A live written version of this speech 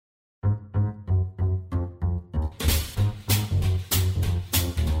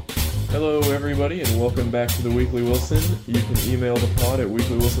Hello, everybody, and welcome back to the Weekly Wilson. You can email the pod at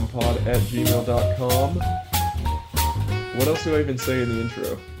weeklywilsonpod@gmail.com. What else do I even say in the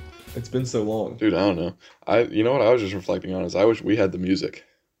intro? It's been so long. Dude, I don't know. You know what I was just reflecting on is I wish we had the music.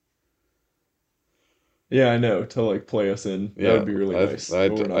 Yeah, I know, to play us in. That Yeah, would be really nice,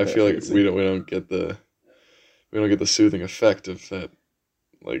 but we're not I that feel like fancy. we don't get the soothing effect of that.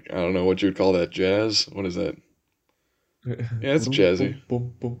 Like, I don't know what you would call that, jazz. What is that? Yeah, it's Boom, jazzy.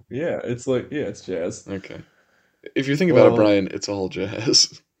 boom, boom, boom. Yeah, it's jazz. Okay. If you think about it, Well, Brian, it's all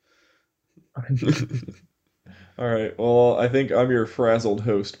jazz. all right. Well, I think I'm your frazzled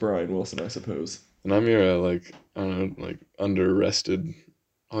host, Brian Wilson, I suppose. And I'm your I don't know, under rested,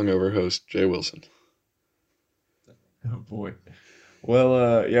 hungover host, Jay Wilson. Oh boy.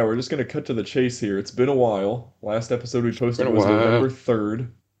 Well, yeah, we're just gonna cut to the chase here. It's been a while. Last episode we It's been posted a was while. November 3rd.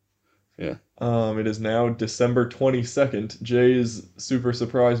 Yeah. It is now December 22nd, Jay's super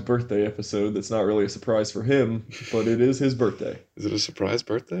surprise birthday episode. That's not really a surprise for him, but it is his birthday. Is it a surprise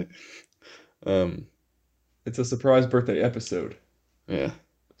birthday? Um, It's a surprise birthday episode. yeah.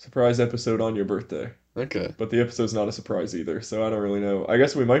 Surprise episode on your birthday. Okay. But the episode's not a surprise either, so I don't really know. I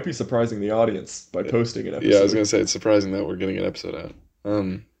guess we might be surprising the audience by posting an Yeah, I was episode. gonna say it's surprising that we're getting an episode out.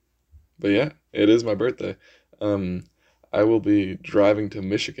 But yeah, it is my birthday. Um, I will be driving to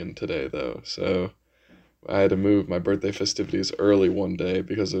Michigan today though, so I had to move my birthday festivities early one day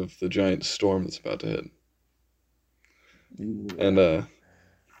because of the giant storm that's about to hit. And Yeah.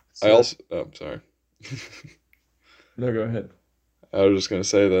 I So, also sorry. no, go ahead. I was just gonna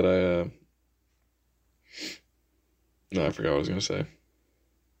say that no, I forgot what I was gonna say.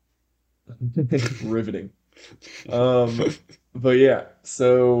 Riveting. Um, but yeah,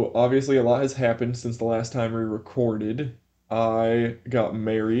 so obviously a lot has happened since the last time we recorded. I got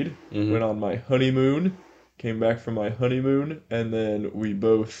married, Mm-hmm. went on my honeymoon, came back from my honeymoon, and then we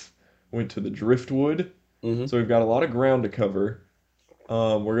both went to the Driftwood. Mm-hmm. So we've got a lot of ground to cover.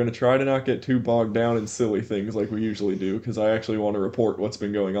 We're gonna try to not get too bogged down in silly things like we usually do, because I actually want to report what's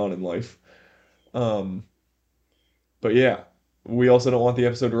been going on in life. Um, but yeah, we also don't want the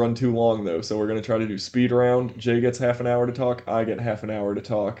episode to run too long though, so we're gonna try to do speed round. Jay gets half an hour to talk, I get half an hour to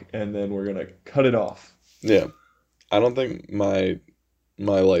talk, and then we're gonna cut it off. Yeah. I don't think my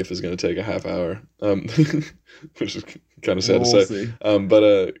life is gonna take a half hour. Which is kind of sad to We'll say. see.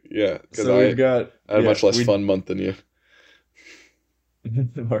 But yeah, because So we've got I had a much less we fun month than you.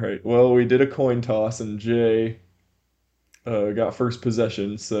 all right. Well, we did a coin toss, and Jay got first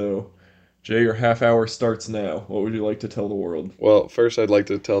possession. So Jay, your half hour starts now. What would you like to tell the world? Well, first I'd like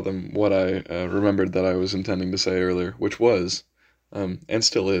to tell them what I remembered that I was intending to say earlier, which was, and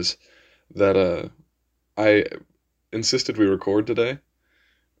still is, that I insisted we record today,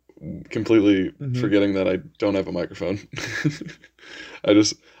 completely Hmm. forgetting that I don't have a microphone. I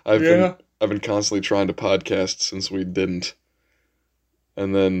just I've been Yeah, I've been constantly trying to podcast since we didn't,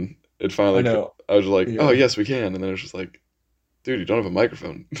 and then it I finally know. I was like, oh Yeah. yes we can, and then it was just like, dude, you don't have a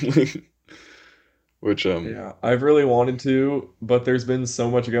microphone, which Yeah, I've really wanted to, but there's been so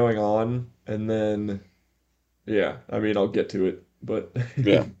much going on, and then yeah, I mean, I'll get to it, but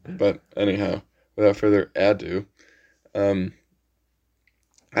yeah. But anyhow, without further ado, um,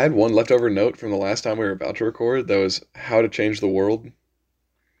 I had one leftover note from the last time we were about to record that was how to change the world.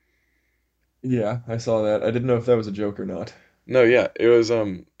 yeah, I saw that. I didn't know if that was a joke or not. No, yeah, it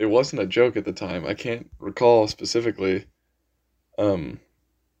wasn't a joke at the time. I can't recall specifically. Um,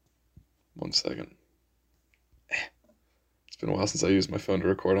 one second. It's been a while since I used my phone to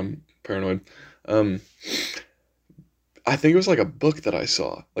record. I'm paranoid. Um, I think it was like a book that I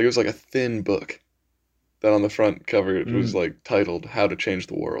saw. Like it was like a thin book that on the front cover it was Mm. like titled "How to Change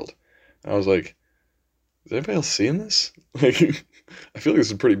the World." And I was like, is anybody else seeing this? Like, I feel like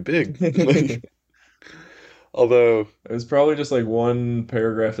this is pretty big. Like, although, It was probably just like one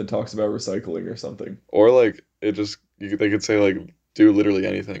paragraph that talks about recycling or something. or like it just they could say like do literally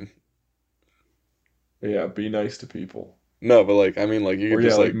anything. Yeah, be nice to people. No, but like I mean like you Or could yeah,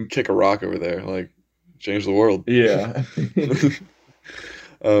 just like kick a rock over there, like change the world. yeah.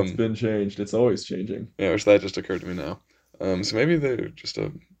 It's Um, been changed. It's always changing. yeah, which that just occurred to me now. So maybe they're just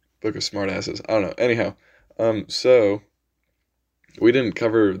a book of smart asses. I don't know. Anyhow, so we didn't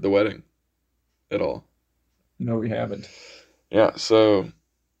cover the wedding at all. No, we haven't. Yeah, so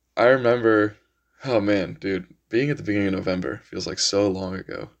I remember, oh man, dude, being at the beginning of November feels like so long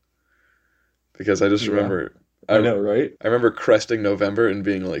ago because I just Yeah, remember, I I know, right? I remember cresting November and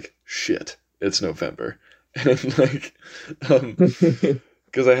being like, shit, it's November, and like, um,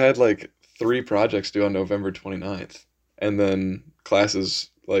 because I had like three projects due on November 29th, and then classes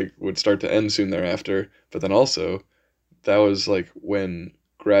like would start to end soon thereafter. But then also, that was like when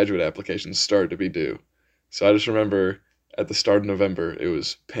graduate applications started to be due. So I just remember at the start of November, it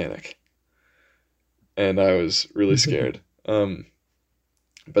was panic, and I was really scared.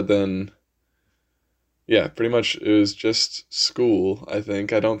 But then, yeah, pretty much it was just school, I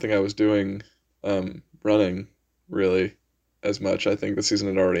think. I don't think I was doing running really as much. I think the season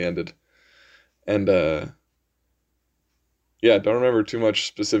had already ended. And yeah, don't remember too much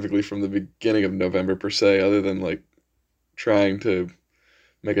specifically from the beginning of November per se, other than like trying to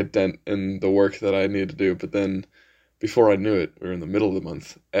make a dent in the work that I needed to do. But then before I knew it, we were in the middle of the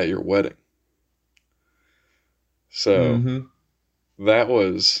month at your wedding. So Mm-hmm. that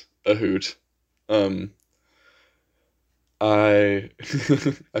was a hoot. Um, I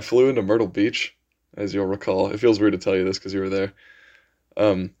I flew into Myrtle Beach, as you'll recall. It feels weird to tell you this because you were there.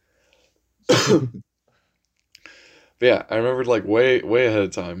 Um, but yeah, I remembered like way ahead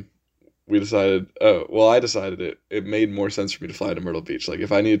of time. We decided. Oh, well, I decided it made more sense for me to fly to Myrtle Beach. Like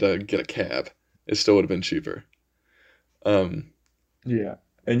if I needed to get a cab, it still would have been cheaper. Um, Yeah.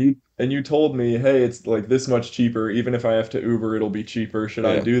 And you told me, hey, it's like this much cheaper. Even if I have to Uber, it'll be cheaper. Should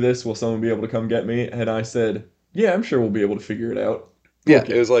I yeah, do this? Will someone be able to come get me? And I said, yeah, I'm sure we'll be able to figure it out. yeah. Book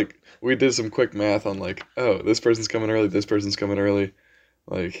It it. was like we did some quick math on like, oh, this person's coming early, this person's coming early.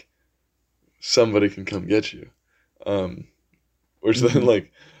 Like somebody can come get you. Um, which then Hmm.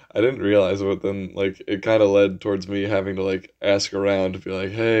 like I didn't realize, but then like it kind of led towards me having to like ask around to be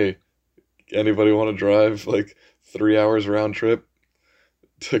like, hey, anybody want to drive like 3 hours round trip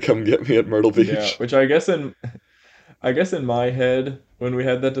to come get me at Myrtle Yeah, Beach? which I guess in my head when we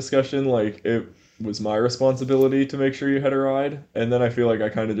had that discussion, like it was my responsibility to make sure you had a ride, and then I feel like I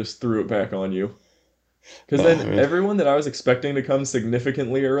kind of just threw it back on you. Because Nah, I then mean, everyone that I was expecting to come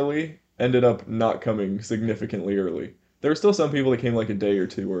significantly early ended up not coming significantly early. There were still some people that came like a day or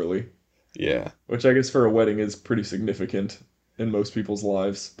two early, yeah, which I guess for a wedding is pretty significant in most people's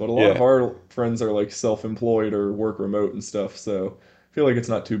lives. But a lot of yeah, our friends are like self-employed or work remote and stuff, so I feel like it's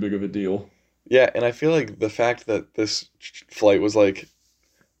not too big of a deal. yeah. And I feel like the fact that this flight was like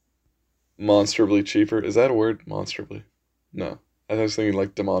monstrously cheaper, is that a word? Monstrously? No, I was thinking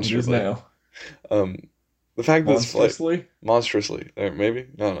like It is demonstrably. now. Um, the fact this flight Monstrously? monstrously, maybe,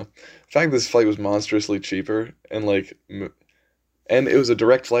 I don't know. The fact this flight was monstrously cheaper and like, and it was a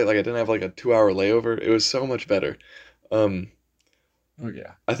direct flight. Like I didn't have like a 2 hour layover. It was so much better. Um, Oh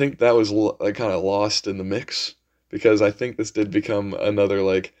yeah. I think that was like kind of lost in the mix because I think this did become another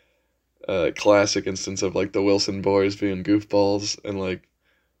like classic instance of like the Wilson boys being goofballs and like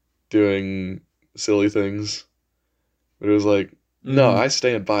doing silly things. But it was like, no, I Hmm.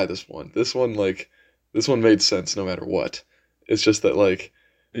 stand by this one. This one made sense no matter what. It's just that like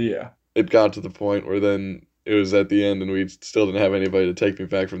Yeah. it got to the point where then it was at the end and we still didn't have anybody to take me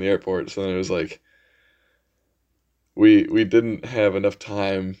back from the airport. So then it was like we didn't have enough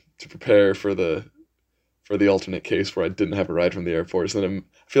time to prepare for the alternate case where I didn't have a ride from the airport. So then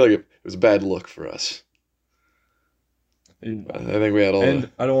I feel like it was a bad look for us. Yeah. I think we had all the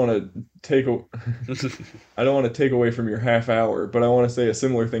And I don't want to take a I don't want to take away from your half hour, but I want to say a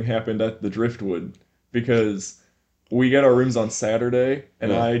similar thing happened at the Driftwood because we got our rooms on Saturday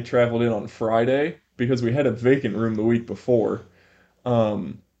and yeah I traveled in on Friday because we had a vacant room the week before.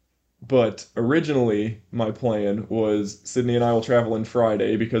 Um, but originally my plan was Sydney and I will travel in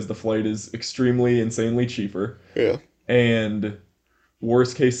Friday because the flight is extremely insanely cheaper. yeah And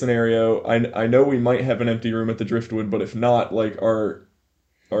worst case scenario, I know we might have an empty room at the Driftwood, but if not, like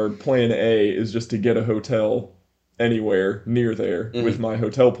our plan A is just to get a hotel anywhere near there with hmm my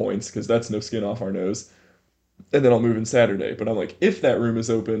hotel points because that's no skin off our nose. And then I'll move in Saturday. But I'm like, if that room is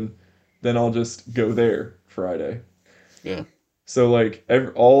open, then I'll just go there Friday. yeah. So like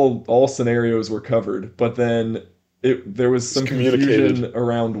all scenarios were covered, but then there was It's some communicated. confusion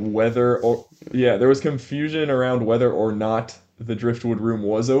around whether or yeah, there was confusion around whether or not the Driftwood room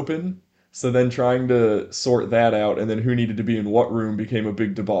was open. So then trying to sort that out and then who needed to be in what room became a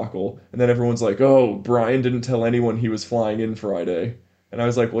big debacle. And then everyone's like, "Oh, Brian didn't tell anyone he was flying in Friday." And I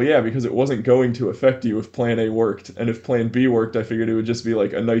was like, "Well, yeah, because it wasn't going to affect you if plan A worked. And if plan B worked, I figured it would just be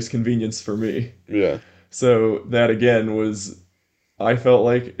like a nice convenience for me." Yeah. So that again was I felt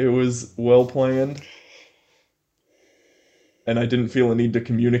like it was well planned, and I didn't feel a need to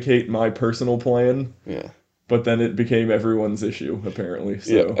communicate my personal plan, Yeah. but then it became everyone's issue, apparently.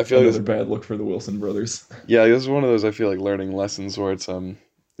 Yeah. I So feel like this another bad look for the Wilson brothers. yeah, this is one of those I feel like learning lessons where it's a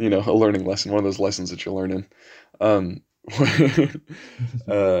learning lesson, one of those lessons that you're learning. Um where,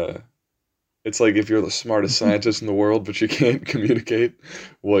 uh it's like if you're the smartest scientist in the world but you can't communicate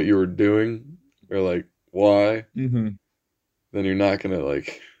what you were doing or like why, Hmm. then you're not gonna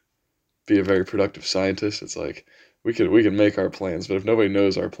like be a very productive scientist. It's like we could make our plans, but if nobody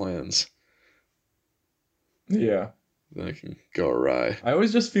knows our plans, Yeah. then it can go awry. I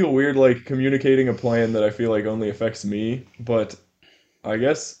always just feel weird like communicating a plan that I feel like only affects me, but I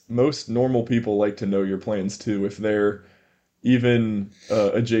guess most normal people like to know your plans too if they're even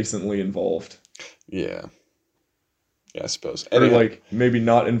adjacently involved. Yeah, yeah, I suppose. Or Anyhow, like maybe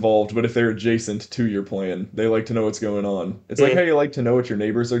not involved, but if they're adjacent to your plan, they like to know what's going on. It's like yeah, how you like to know what your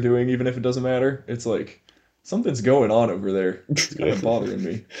neighbors are doing, even if it doesn't matter. It's like something's going on over there. It's kind yeah. of bothering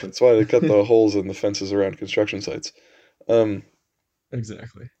me, but That's why they cut the holes in the fences around construction sites. Um,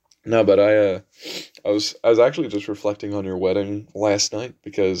 exactly. no, but I was actually just reflecting on your wedding last night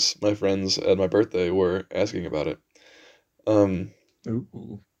because my friends at my birthday were asking about it. Um,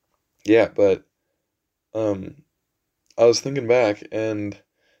 Ooh, yeah, but um, I was thinking back, and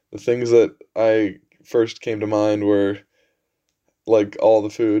the things that I first came to mind were like all the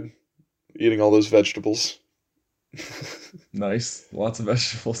food, eating all those vegetables. nice. Lots of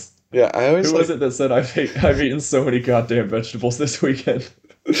vegetables. Yeah, I always Who was like it that said I've eaten so many goddamn vegetables this weekend?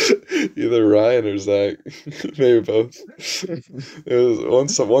 either Ryan or Zach, maybe both. It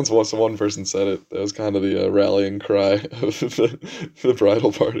was once one person said it. That was kind of the rallying cry of the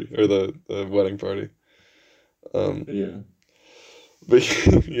bridal party or the wedding party. Um, Yeah.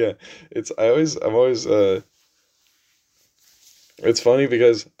 but yeah, I'm always it's funny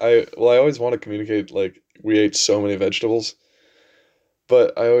because I always want to communicate like we ate so many vegetables,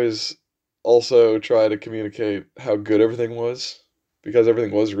 but I always also try to communicate how good everything was because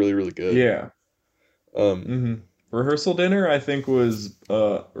everything was really really good. Yeah. Um, hmm Rehearsal dinner, I think, was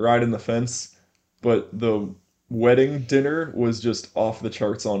right in the fence, but the wedding dinner was just off the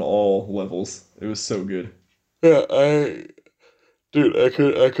charts on all levels. It was so good. yeah, dude, I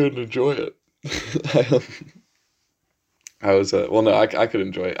couldn't enjoy it. I, I was well no I could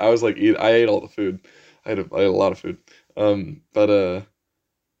enjoy it. I was like I ate all the food. I ate a lot of food. But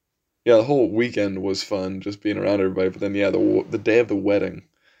yeah, the whole weekend was fun just being around everybody. But then yeah, the day of the wedding,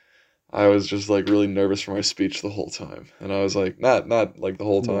 I was just like really nervous for my speech the whole time, and I was like not like the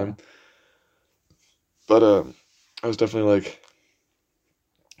whole time, Yeah. but I was definitely like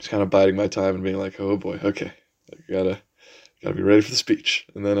just kind of biding my time and being like, oh boy, okay, like, gotta be ready for the speech.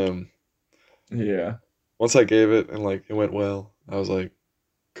 And then Yeah. once I gave it and like it went well, I was like,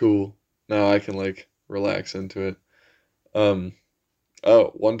 cool. Now I can like relax into it. Um,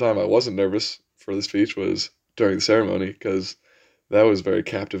 oh, one time I wasn't nervous for the speech was during the ceremony because that was very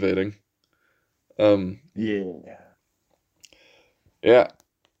captivating. Um, Yeah. yeah,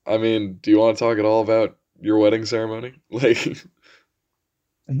 I mean, do you want to talk at all about your wedding ceremony? Like,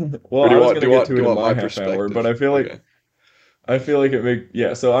 Well, or I was do gonna you get want to do it you in want my my half hour, but perspective? Okay. I feel like it make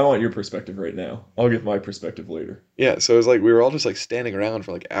yeah, so I want your perspective right now. I'll give my perspective later. Yeah, so it was like we were all just like standing around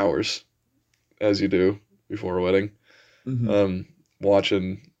for like hours, as you do before a wedding, hmm um,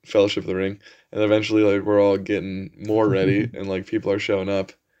 watching Fellowship of the Ring, and eventually like we're all getting more ready, and like people are showing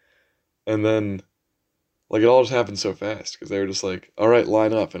up, and then like it all just happened so fast because they were just like, "All right,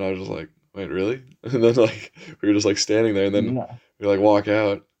 line up," and I was just like, "Wait, really?" And then like we were just like standing there, and then Yeah. we like walk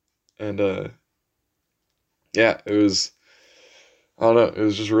out, and yeah, it was I don't know, it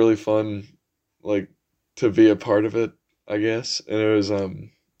was just really fun, like to be a part of it, I guess, and it was I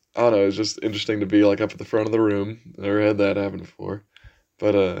don't know, it was just interesting to be like up at the front of the room. Never had that happen before,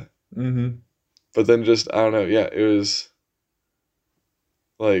 but hmm but then just I don't know, yeah, it was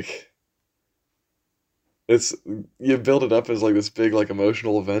like it's you build it up as like this big like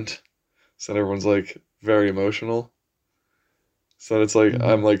emotional event, so then everyone's like very emotional. So then it's like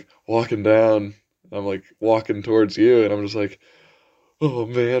I'm hmm like walking down, I'm like walking towards you, and I'm just like, oh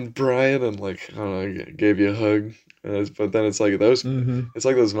man, Brian, and like I don't know, I gave you a hug, but then hmm it's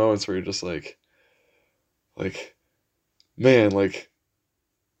like those moments where you're just like man, like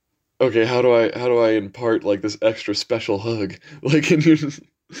okay, how do I impart like this extra special hug, like and you're just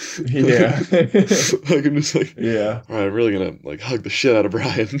Yeah. like, like I'm just like, Yeah. all right, I'm really gonna like hug the shit out of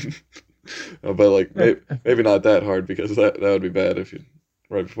Brian. But like maybe not that hard because that would be bad if you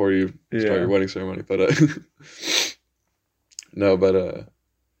right before you start your Yeah. wedding ceremony. But no, but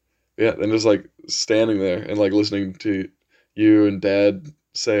yeah, and just like standing there and like listening to you and Dad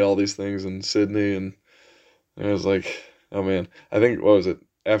say all these things and Sydney and I was like, oh man, I think what was it?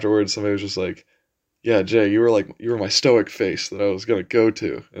 Afterwards, somebody was just like, yeah, Jay, you were my stoic face that I was gonna go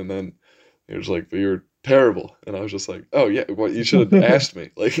to, and then he was like, but you were terrible, and I was just like, oh yeah, well you should have asked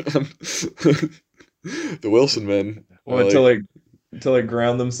me. Like the Wilson men are What to like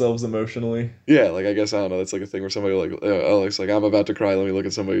ground themselves emotionally. yeah, like I guess I don't know. That's like a thing where somebody like, oh, it's like I'm about to cry. Let me look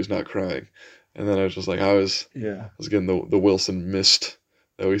at somebody who's not crying, and then I was just like, Yeah. I was getting the Wilson mist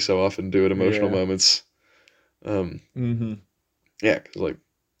that we so often do at emotional Yeah. moments. Um, Mm-hmm. yeah, because like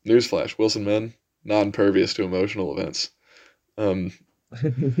newsflash, Wilson men not impervious to emotional events. Um,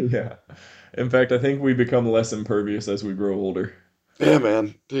 Yeah. In fact, I think we become less impervious as we grow older. yeah,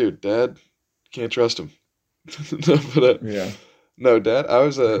 man, dude, Dad can't trust him. No, but Yeah. no, Dad. I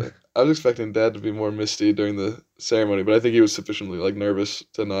was expecting Dad to be more misty during the ceremony, but I think he was sufficiently like nervous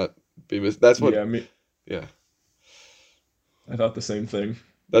to not be misty. Yeah, me Yeah, I thought the same thing.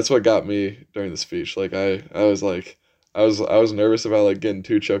 that's what got me during the speech. Like I was like, I was nervous about like getting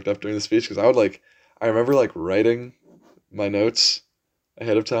too choked up during the speech because I would like, I remember like writing my notes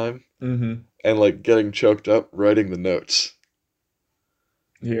ahead of time Mm-hmm. and like getting choked up writing the notes,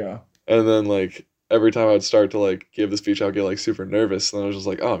 Yeah. and then like every time I would start to like give the speech, I would get like super nervous, and I was just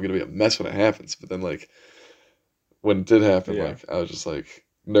like, oh, I'm gonna be a mess when it happens. But then like when it did happen, Yeah. like I was just like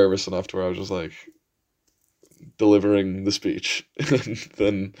nervous enough to where I was just like delivering the speech. And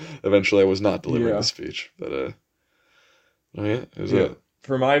then eventually I was not delivering the Yeah. speech. But oh yeah, it was Yeah. a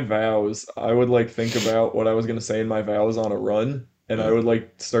For my vows, I would like think about what I was gonna say in my vows on a run, and I uh, would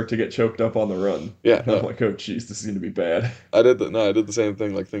like start to get choked up on the run. yeah, And I'm no. like, oh geez, this is gonna be bad. I did the same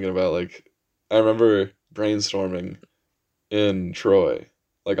thing, like thinking about like I remember brainstorming in Troy,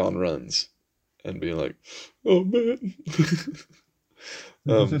 like on runs, and being like, oh man.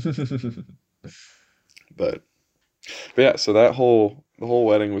 um but But yeah, so the whole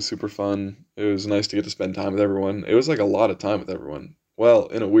wedding was super fun. It was nice to get to spend time with everyone. It was like a lot of time with everyone. Well,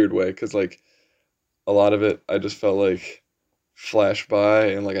 in a weird way, because like a lot of it, I just felt like flashed by,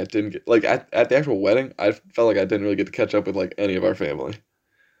 and like I didn't get like at the actual wedding, I felt like I didn't really get to catch up with like any of our family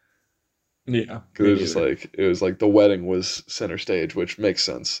Yeah, because me neither. it was like the wedding was center stage, which makes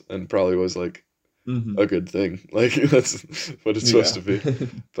sense and probably was like Hmm. a good thing. Like that's what it's supposed Yeah. to be.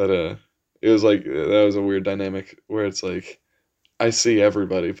 But it was like that was a weird dynamic where it's like I see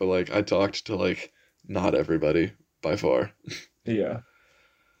everybody, but like I talked to like not everybody by far. Yeah.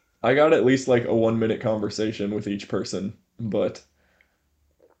 I got at least like a 1 minute conversation with each person, but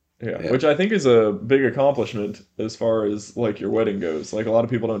yeah, Yeah. which I think is a big accomplishment as far as like your wedding goes. Like a lot of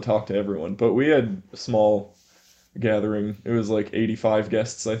people don't talk to everyone, but we had a small gathering. It was like 85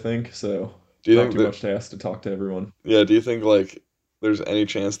 guests, I think, so Do you not think too that much to ask to talk to everyone. yeah, do you think like there's any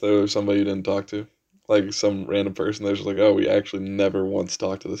chance though there's somebody you didn't talk to? Like some random person that's just like, oh, we actually never once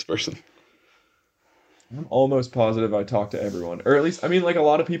talked to this person. I'm almost positive I talked to everyone, or at least I mean like a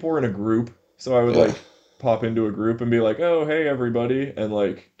lot of people were in a group, so I would Yeah. like pop into a group and be like, "Oh, hey everybody," and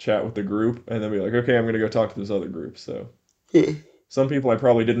like chat with the group, and then be like, "Okay, I'm gonna go talk to this other group." So some people I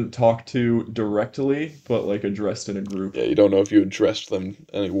probably didn't talk to directly, but like addressed in a group. Yeah, you don't know if you addressed them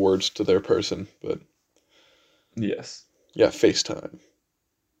any words to their person, but Yes. yeah, FaceTime.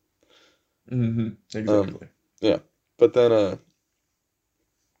 Um, Exactly. yeah. But then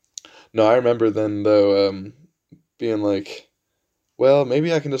no, I remember then though being like, well,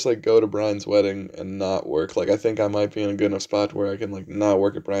 maybe I can just like go to Brian's wedding and not work. Like I think I might be in a good enough spot where I can like not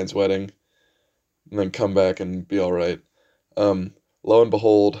work at Brian's wedding and then come back and be all right. Um, lo and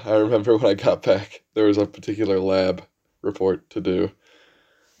behold, I remember when I got back, there was a particular lab report to do.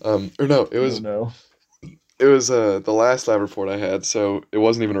 Or no, Oh no. it was the last lab report I had, so it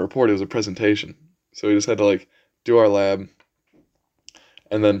wasn't even a report, it was a presentation. So we just had to like do our lab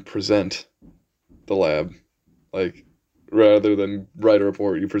and then present the lab. Like rather than write a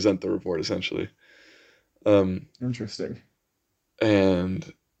report, you present the report essentially. Um, Interesting.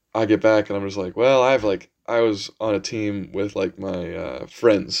 and I get back and I'm just like, well, I was on a team with like my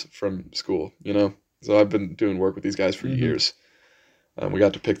friends from school, you know. So I've been doing work with these guys for Hmm. years. We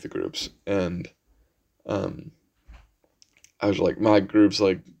got to pick the groups, and um, I was like, my group's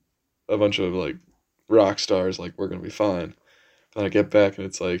like a bunch of like rock stars, like we're gonna be fine. Then I get back and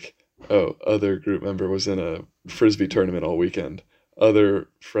it's like, oh, other group member was in a frisbee tournament all weekend. Other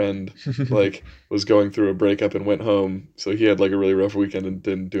friend like was going through a breakup and went home, so he had like a really rough weekend and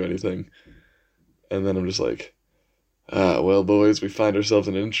didn't do anything. And then I'm just like, ah, well, boys, we find ourselves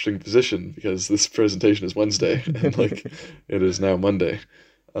in an interesting position because this presentation is Wednesday and like it is now Monday.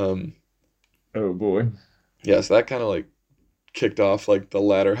 Um, Oh boy. yeah, so that kind of like kicked off like the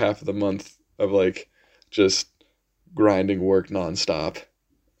latter half of the month of like just grinding work nonstop.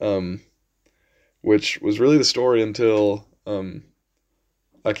 Um, which was really the story until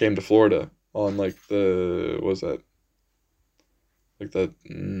I came to Florida on like the what was that like the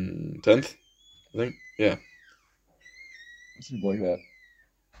 10th, I think. Yeah, Something like that.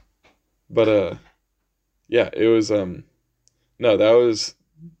 but yeah, it was no, that was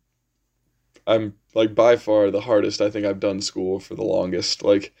I'm like by far the hardest I think I've done school for the longest.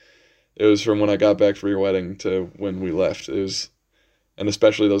 Like it was from when I got back for your wedding to when we left. It was and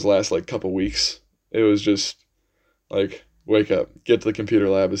especially those last like couple weeks. It was just Like, wake up, get to the computer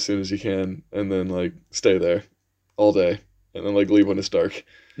lab as soon as you can, and then like stay there all day, and then like leave when it's dark.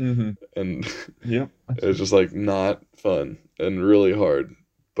 Mm-hmm. And Yep. it was just like not fun and really hard.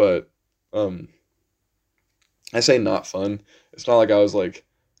 But um, I say not fun. It's not like I was like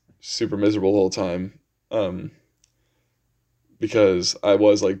super miserable the whole time. Um, because I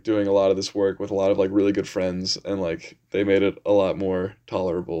was like doing a lot of this work with a lot of like really good friends, and like they made it a lot more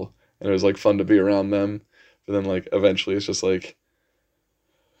tolerable, and it was like fun to be around them. But then like eventually it's just like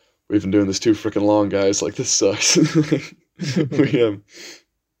we've been doing this too freaking long, guys. Like this sucks. we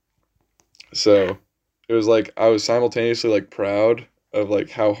So it was like I was simultaneously like proud of like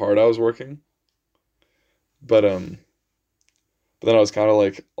how hard I was working, but but then I was kind of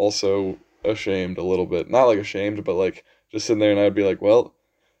like also ashamed a little bit. Not like ashamed, but like just sitting there and I'd be like, well,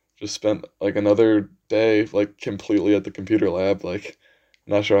 just spent like another day like completely at the computer lab. Like,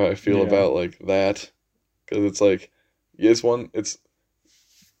 not sure how I feel Yeah. about like that because it's like, it's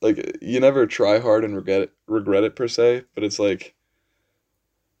like you never try hard and regret it per se, but it's like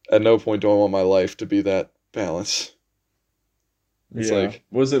at no point do I want my life to be that balance. It's Yeah. like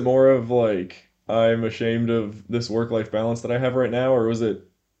Was it more of like I'm ashamed of this work-life balance that I have right now, or was it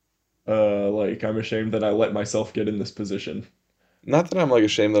like I'm ashamed that I let myself get in this position? not that I'm like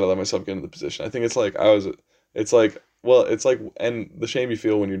ashamed that I let myself get into the position. I think it's like I was. It's like well, it's like and the shame you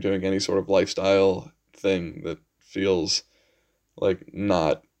feel when you're doing any sort of lifestyle thing that feels like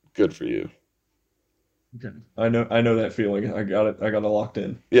not good for you. Okay. I know that feeling. I got it locked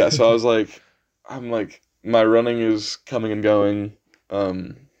in. Yeah, so I was like, I'm like my running is coming and going.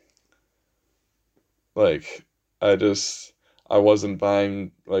 Um, like I wasn't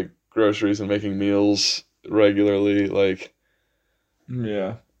buying like groceries and making meals regularly. Like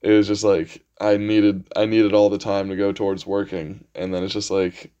Yeah. it was just like I needed all the time to go towards working, and then it's just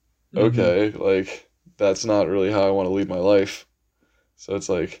like Hmm. okay, like that's not really how I want to lead my life. So it's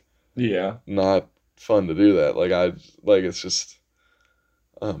like Yeah. not fun to do that. Like it's just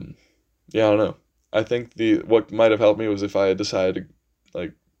um yeah, I don't know. I think the what might have helped me was if I had decided to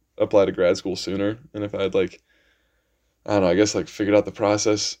like apply to grad school sooner, and if I had like I don't know, I guess like figured out the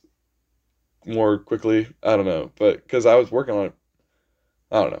process more quickly. I don't know, but because I was working on it,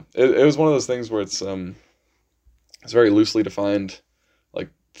 I don't know. It was one of those things where it's very loosely defined like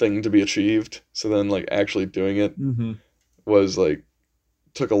thing to be achieved. So then like actually doing it Hmm. was like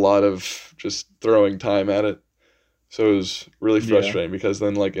took a lot of just throwing time at it. So it was really Yeah. frustrating because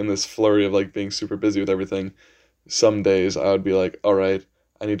then like in this flurry of like being super busy with everything, some days I would be like, all right,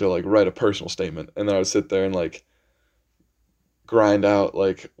 I need to like write a personal statement. And then I would sit there and like grind out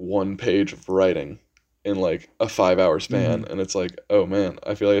like one page of writing in like a 5 hour span. Hmm. And it's like, oh man,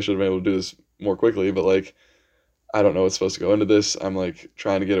 I feel like I should have been able to do this more quickly, but like I don't know what's supposed to go into this. I'm like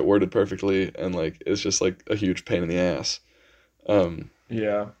trying to get it worded perfectly and like it's just like a huge pain in the ass. Um,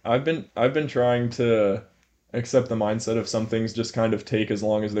 Yeah. I've been trying to accept the mindset of some things just kind of take as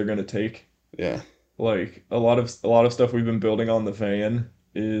long as they're gonna take. yeah, Like a lot of stuff we've been building on the van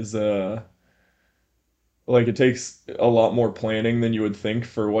is like it takes a lot more planning than you would think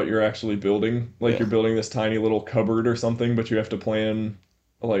for what you're actually building. Like yeah. you're building this tiny little cupboard or something, but you have to plan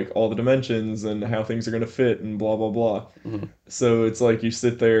like all the dimensions and how things are going to fit and blah blah blah. Mhm. So it's like you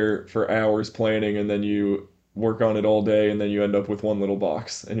sit there for hours planning and then you work on it all day and then you end up with one little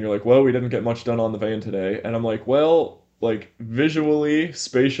box and you're like, "Well, we didn't get much done on the van today." And I'm like, "Well, like visually,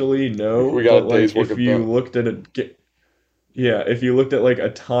 spatially, no, We got a but day's like work if of you done. looked at it yeah, if you looked at like a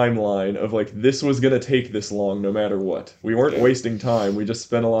timeline of like this was gonna take this long no matter what. We weren't Yeah, wasting time. We just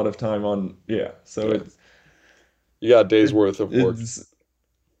spent a lot of time on yeah. So yeah. You got a day's worth of work it's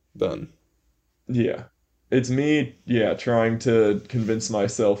done. yeah. It's me yeah, trying to convince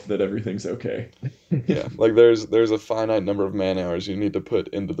myself that everything's okay. Yeah, like there's a finite number of man hours you need to put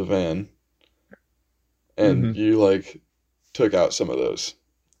into the van, and Hmm. you like took out some of those.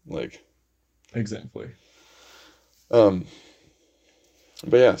 Like, Exactly. um,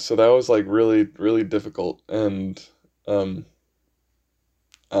 but yeah, so that was like really, really difficult, and um,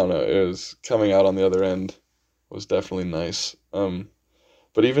 I don't know, it was coming out on the other end was definitely nice.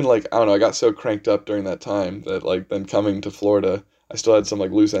 But even like I don't know, I got so cranked up during that time that like then coming to Florida, I still had some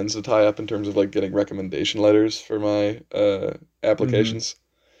like loose ends to tie up in terms of like getting recommendation letters for my Hmm. applications.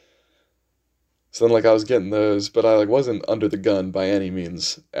 So then like I was getting those, but I like wasn't under the gun by any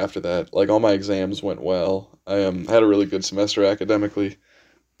means after that. Like all my exams went well. I had a really good semester academically,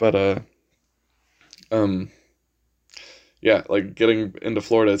 but um yeah, like getting into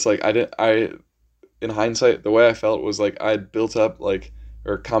Florida, it's like I in hindsight, the way I felt was like I'd built up like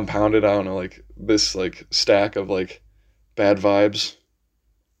or compounded, I don't know, like this like stack of like bad vibes,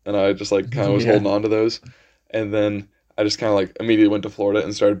 and I just like kind of was Yeah. holding on to those. and then I just kind of like immediately went to Florida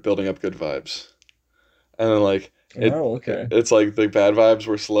and started building up good vibes. And then like Oh, okay. it's like the bad vibes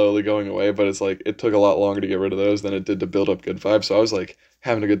were slowly going away, but it's like it took a lot longer to get rid of those than it did to build up good vibes. So I was like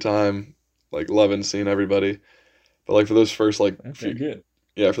having a good time, like loving seeing everybody. But like for those first like Okay, few good.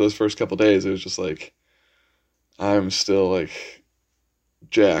 yeah, for those first couple days, it was just like I'm still like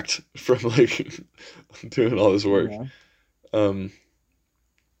jacked from like doing all this work. Yeah. Um,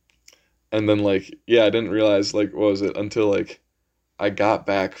 and then like yeah, I didn't realize like what was it until like I got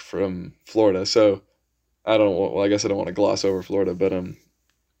back from Florida. So I don't well, I guess I don't want to gloss over Florida, but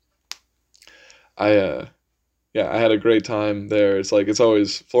I yeah, I had a great time there. It's like it's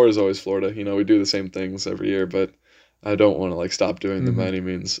always Florida's always Florida. You know, we do the same things every year, but I don't want to like stop doing them by Hmm. any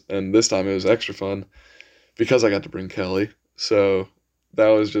means. And this time it was extra fun because I got to bring Kelly. So that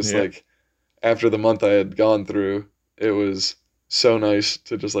was just Yeah. like after the month I had gone through, it was so nice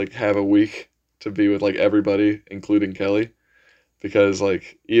to just like have a week to be with like everybody, including Kelly. Because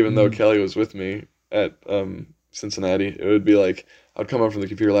like even though Hmm. Kelly was with me at Cincinnati, it would be like I'd come home from the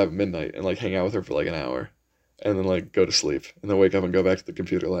computer lab at midnight and like hang out with her for like an hour, and then like go to sleep, and then wake up and go back to the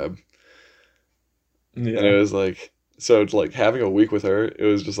computer lab. And it Yeah. was like so it's like having a week with her, it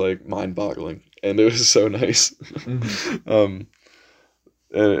was just like mind-boggling, and it was so nice. Hmm. um,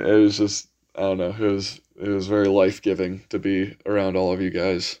 and it was just I don't know, it was very life-giving to be around all of you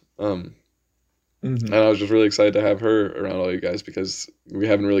guys. Hmm. And I was just really excited to have her around all you guys because we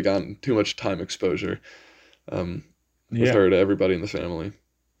haven't really gotten too much time exposure um, with Yeah. her to everybody in the family.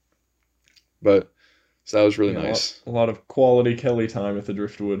 But so that was really Yeah. nice. A lot of quality Kelly time at the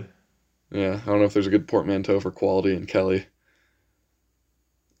Driftwood. Yeah, I don't know if there's a good portmanteau for quality and Kelly.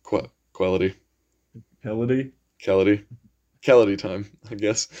 Quality, Kelly. Kelly, Kelly time, I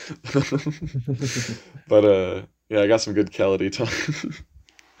guess. But yeah, I got some good Kelly time.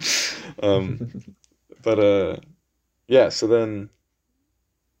 um, but yeah. So then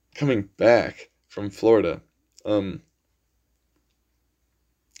coming back from Florida, um,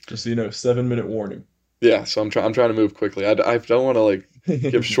 Just so you know, 7-minute warning. yeah. So I'm trying to move quickly. I don't want to like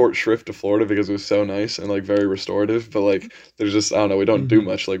give short shrift to Florida because it was so nice and like very restorative. But like, there's just I don't know. We don't do Hmm.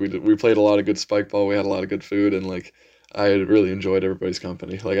 much. Like we played a lot of good spike ball. We had a lot of good food and like I really enjoyed everybody's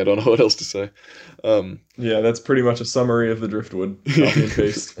company. Like I don't know what else to say. Um, Yeah, that's pretty much a summary of the Driftwood. Copy and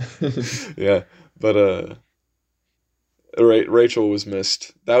paste. yeah, but Rachel was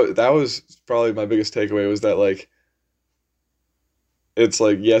missed. That was probably my biggest takeaway was that like it's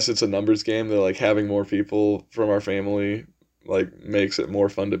like yes, it's a numbers game. They're like having more people from our family like makes it more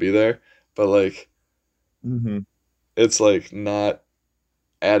fun to be there. But like Hmm. it's like not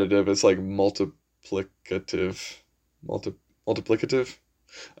additive. It's like multiplicative, multi multiplicative.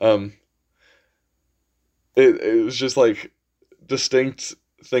 Um, it was just like distinct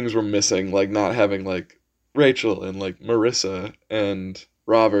things were missing, like not having like Rachel and like Marissa and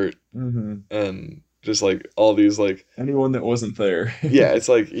Robert Hmm. and just like all these like Anyone that wasn't there. yeah, it's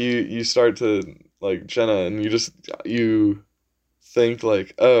like you start to like Jenna and you think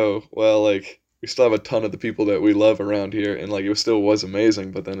like oh well like we still have a ton of the people that we love around here and like it still was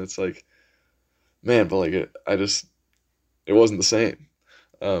amazing, but then it's like man, but like it wasn't the same.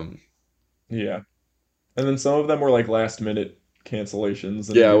 Um, Yeah. And then some of them were like last minute cancellations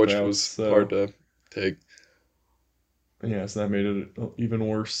and yeah, dip which outs. was hard So, to take. yeah, so that made it even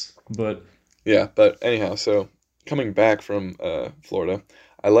worse. But, Yeah, but anyhow, so coming back from Florida,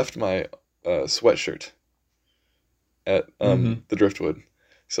 I left my sweatshirt at hmm. the Driftwood.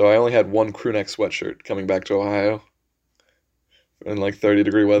 So I only had one crew neck sweatshirt coming back to Ohio in like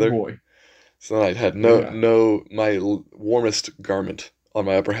 30-degree Oh weather. boy. So then I had Yeah. my warmest garment on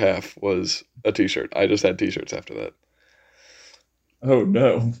my upper half was a t-shirt. I just had t-shirts after that. Oh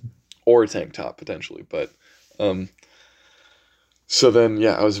no. Or a tank top potentially, but um so then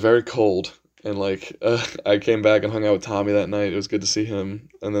yeah, I was very cold and like I came back and hung out with Tommy that night. It was good to see him.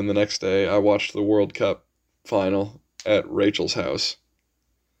 And then the next day I watched the World Cup final at Rachel's house.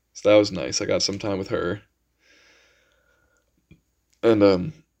 So that was nice. I got some time with her. And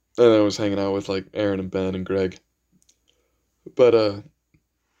I was hanging out with like Aaron and Ben and Greg. But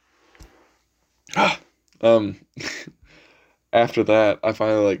um after that I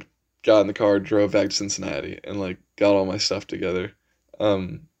finally like got in the car, drove back to Cincinnati and like got all my stuff together.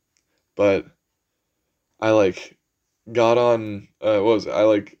 Um but I like got on what was it? I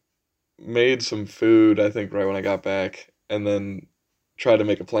like made some food I think right when I got back and then tried to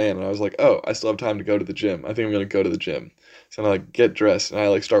make a plan and I was like, "Oh, I still have time to go to the gym. I think I'm going to go to the gym." So I like get dressed and I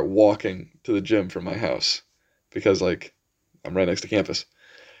like start walking to the gym from my house because like I'm right next to campus.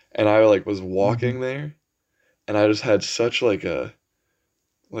 And I like was Hmm. walking there and I just had such like a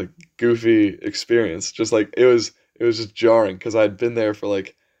like goofy experience. Just like it was just jarring because I'd been there for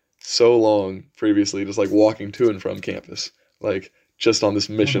like so long previously, just like walking to and from campus, like just on this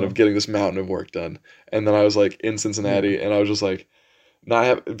mission Uh-huh. of getting this mountain of work done. And then I was like in Yeah. Cincinnati, and I was just like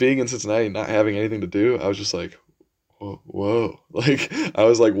being in Cincinnati, not having anything to do. I was just like, whoa, whoa. Like I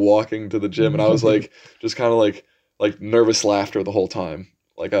was like walking to the gym, and I was like just kind of like nervous laughter the whole time.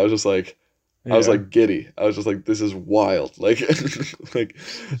 Like I was Yeah. like giddy. I was just like, this is wild. Like, like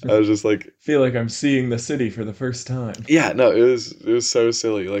I was just like, Feel like I'm seeing the city for the first time. yeah, no, it was so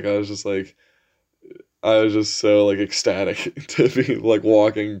silly. Like I was just like, I was just so like ecstatic to be like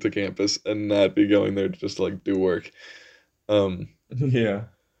walking to campus and not be going there just to like do work. Um, Yeah.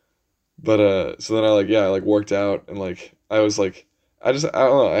 but so then I like yeah, I like worked out and like I was like, I don't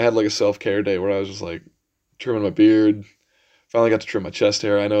know. I had like a self care day where I was just like trimming my beard. Finally got to trim my chest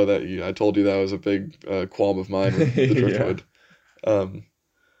hair. I know that I told you that was a big qualm of mine with the Yeah. driftwood. Um,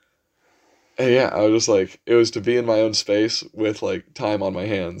 and yeah, I was just like, it was to be in my own space with like time on my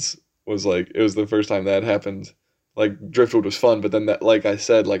hands was like, it was the first time that happened. Like driftwood was fun, but then that, like I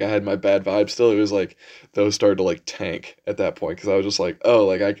said, like I had my bad vibes still. It was like those started to like tank at that point because I was just like, oh,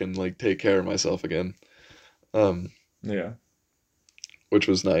 like I can like take care of myself again, um, Yeah. which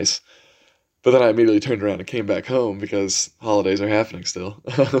was nice. But then I immediately turned around and came back home because holidays are happening still.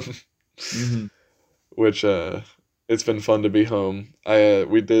 Hmm. Which it's been fun to be home.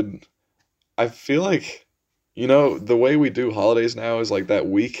 We did I feel like the way we do holidays now is like that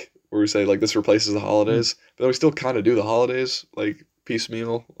week where we say like this replaces the holidays, but then we still kind of do the holidays like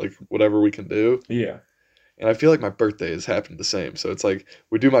piecemeal, like whatever we can do. Yeah. And I feel like my birthday has happened the same. So it's like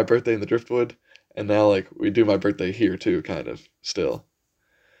we do my birthday in the Driftwood and now like we do my birthday here too kind of still.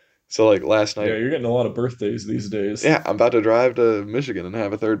 So like last Yeah, night, you're getting a lot of birthdays these days. yeah, I'm about to drive to Michigan and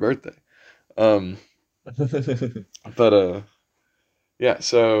have a third birthday. Um but yeah,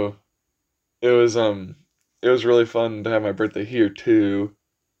 so it was it was really fun to have my birthday here too,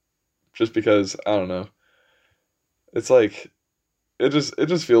 just because I don't know. It's like it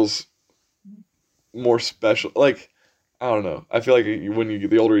just feels more special. Like I don't know. I feel like when you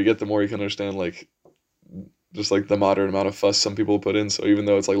the older you get, the more you can understand like just like the moderate amount of fuss some people put in. So even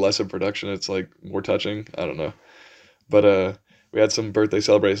though it's like less of production, it's like more touching. I don't know. But we had some birthday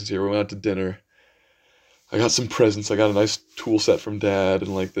celebrations here. We went out to dinner. I got some presents. I got a nice tool set from Dad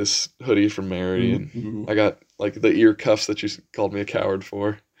and like this hoodie from Mary, and Ooh. I got like the ear cuffs that you called me a coward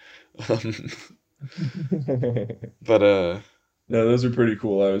for. Um, but No, those are pretty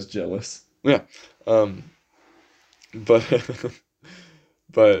cool. I was jealous. yeah. Um, but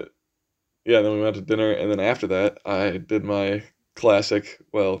but yeah. Then we went to dinner, and then after that, I did my classic.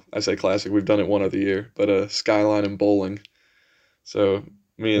 Well, I say classic. We've done it one other year, but skyline and bowling. So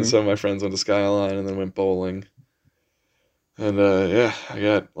me and Ooh. some of my friends went to Skyline and then went bowling. And yeah, I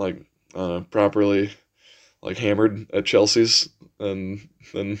got like properly like hammered at Chelsea's, and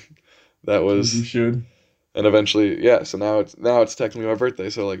then that As you was, should. and eventually, yeah. So now it's technically my birthday.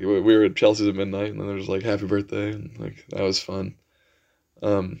 So like we were at Chelsea's at midnight, and then there was like happy birthday, and like that was fun.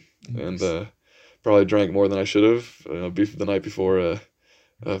 Um, and Nice. probably drank more than I should have. The night before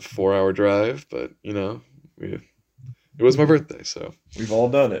a 4 hour drive, but it was my birthday, so We've all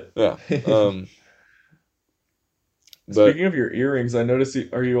done yeah. it. Um, but Speaking of your earrings, I noticed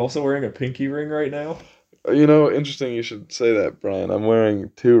are you also wearing a pinky ring right now? interesting you should say that, Brian. I'm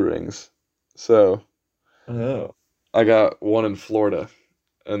wearing two rings. So Oh, I got one in Florida,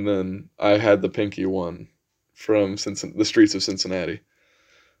 and then I had the pinky one from the streets of Cincinnati.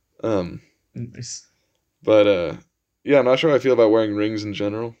 Um, nice. but yeah, I'm not sure how I feel about wearing rings in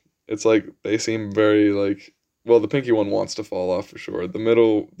general. It's like they seem very like well, the pinky one wants to fall off for sure.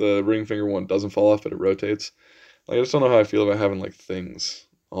 The ring finger one doesn't fall off, but it rotates. Like I just don't know how I feel about having like things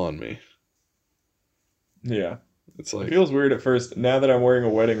on me. Yeah. It's It like feels weird at first. Now that I'm wearing a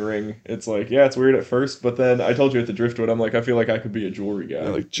wedding ring, it's like, yeah, it's weird at first, but then I told you at the Driftwood, I'm like, I feel like I could be a jewelry guy.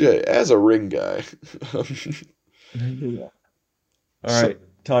 like Jay as a ring guy. Yeah. All So right,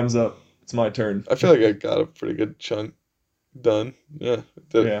 time's up. It's my turn. I feel like I got a pretty good chunk done. Yeah,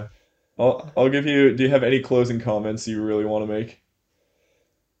 did it. Yeah. I'll give you, do you have any closing comments you really want to make?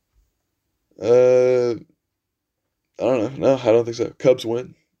 Uh, I don't know. No, I don't think so. Cubs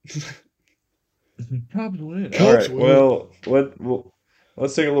win. Cubs win. All Cubs right. win.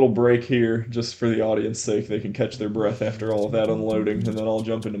 Let's take a little break here just for the audience sake. They can catch their breath after all of that unloading, and then I'll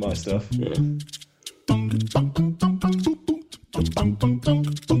jump into my stuff. Yeah.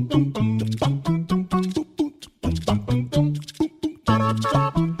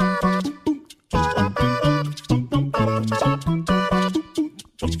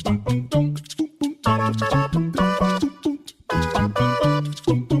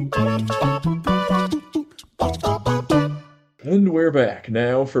 we're back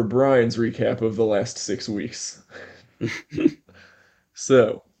now for Brian's recap of the last 6 weeks.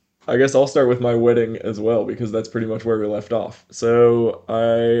 So, I guess I'll start with my wedding as well because that's pretty much where we left off. So,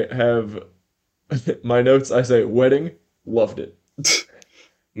 I have my notes. I say wedding, loved it.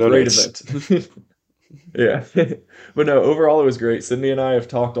 No Great notes. event. Yeah. But no, overall it was great. Sydney and I have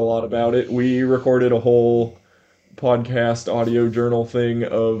talked a lot about it. We recorded a whole podcast audio journal thing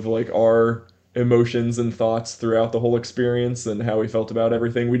of like our emotions and thoughts throughout the whole experience and how we felt about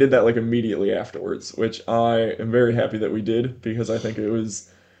everything. We did that like immediately afterwards, which I am very happy that we did because I think it was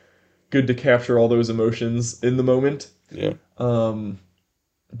good to capture all those emotions in the moment. Yeah. Um,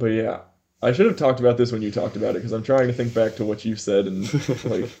 but yeah, I should have talked about this when you talked about it because I'm trying to think back to what you said and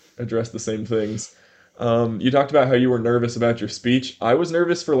like address the same things. You talked about how you were nervous about your speech. I was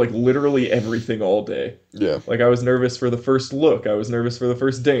nervous for like literally everything all day. Yeah. Like I was nervous for the first look, I was nervous for the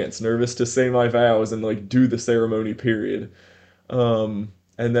first dance, nervous to say my vows and like do the ceremony period. And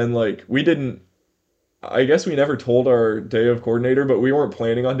then like we didn't I guess we never told our day of coordinator, but we weren't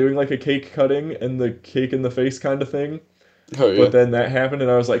planning on doing like a cake cutting and the cake in the face kind of thing. Oh But yeah. then that happened and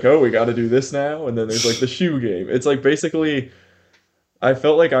I was like, "Oh, we got to do this now." And then there's like the shoe game. It's like basically I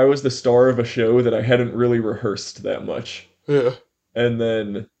felt like I was the star of a show that I hadn't really rehearsed that much. Yeah. And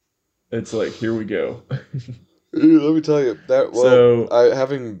then it's like, here we go. Let me tell you that. Well, So,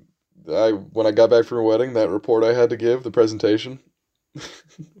 I when I got back from a wedding, that report I had to give, the presentation,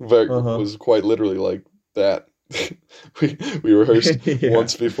 uh-huh. was quite literally like that. We rehearsed Yeah.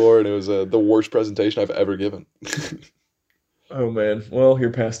 once before, and it was the worst presentation I've ever given. Oh man. Well, you're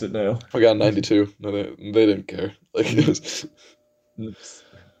past it now. I got 92. No, they didn't care. Like it was, Oops.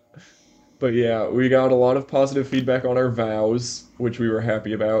 But yeah, we got a lot of positive feedback on our vows, which we were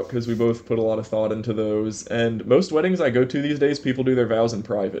happy about because we both put a lot of thought into those. And most weddings I go to these days, people do their vows in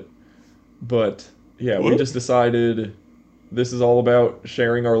private. But yeah, we what? just decided this is all about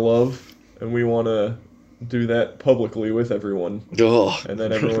sharing our love, and we want to do that publicly with everyone. Oh. And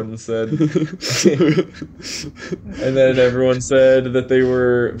then everyone said, and then everyone said that they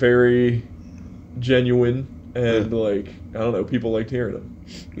were very genuine Yeah. and like I don't know, people liked hearing them.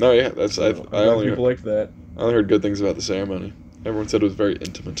 No, yeah, that's So I I'm glad only people liked that. I only heard good things about the ceremony. Everyone said it was very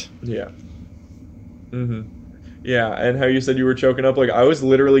intimate. Yeah. hmm Yeah, and how you said you were choking up, like I was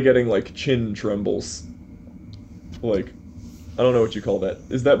literally getting like chin trembles. Like I don't know what you call that.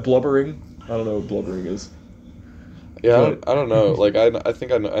 Is that blubbering? I don't know what blubbering is. Yeah, But I don't know. Like I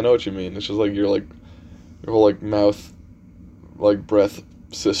think I know what you mean. It's just like your whole like mouth, like breath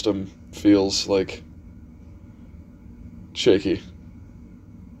system feels like shaky.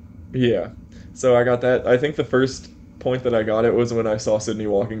 yeah. So I got that. I think the first point that I got it was when I saw Sydney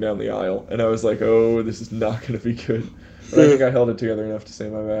walking down the aisle, and I was like, "Oh, this is not going to be good." But I think I held it together enough to say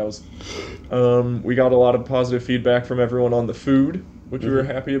my vows. We got a lot of positive feedback from everyone on the food, which we were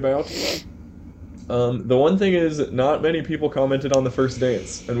Hmm. happy about. The one thing is, not many people commented on the first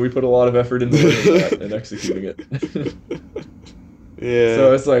dance, and we put a lot of effort into learning that and executing it. Yeah.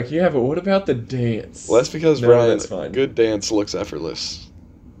 So it's like, yeah, but what about the dance? Well, that's because No, Brian, that's fine. good dance looks effortless.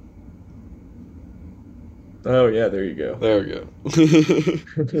 Oh yeah, there you go. There we go.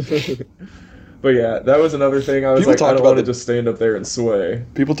 But yeah, that was another thing. I was People like, I talked don't about want to the just stand up there and sway.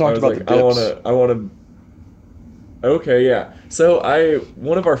 people I talked was about the like, I want dips. to, I want to. Okay, yeah. So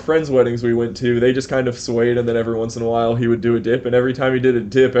one of our friends' weddings we went to, they just kind of swayed, and then every once in a while he would do a dip, and every time he did a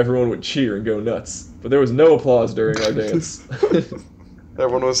dip, everyone would cheer and go nuts. But there was no applause during our dance,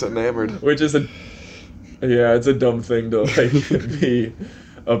 Everyone was enamored. which is yeah, it's a dumb thing to like be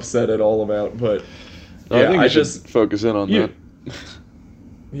upset at all about. But I yeah, think I you should just focus in on you that.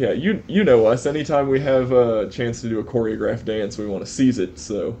 yeah you know us. Anytime we have a chance to do a choreographed dance, we want to seize it.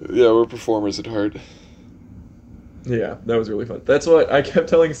 So. Yeah, we're performers at heart. Yeah, that was really fun. That's what I kept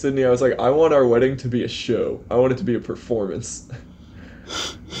telling Sydney. I was like, I want our wedding to be a show. I want it to be a performance.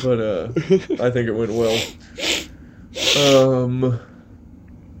 But I think it went well. Um,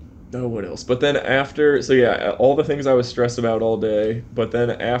 oh, what else? But then after, so yeah, all the things I was stressed about all day. But then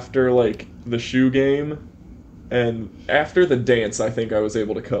after like the shoe game and after the dance, I think I was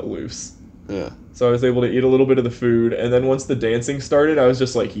able to cut loose. Yeah. So I was able to eat a little bit of the food, and then once the dancing started, I was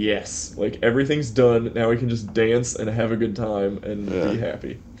just like, yes, like everything's done. Now we can just dance and have a good time and Yeah. be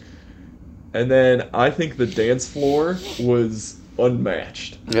happy. And then I think the dance floor was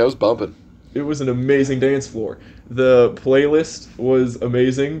unmatched. Yeah, it was bumping. It was an amazing dance floor. The playlist was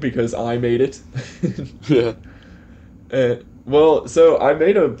amazing because I made it. Yeah. And, well, so I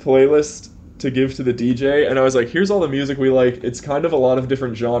made a playlist to give to the DJ, and I was like, here's all the music we like. It's kind of a lot of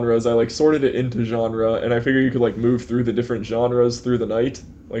different genres. I like sorted it into genre, and I figure you could like move through the different genres through the night,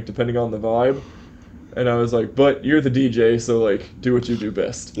 like depending on the vibe. And I was like, but you're the DJ, so like, do what you do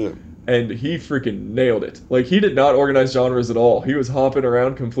best. Yeah. And he freaking nailed it. Like, he did not organize genres at all. He was hopping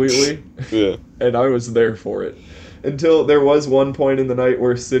around completely, Yeah. and I was there for it. Until there was one point in the night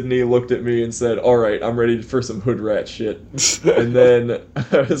where Sydney looked at me and said, "All right, I'm ready for some hood rat shit." And then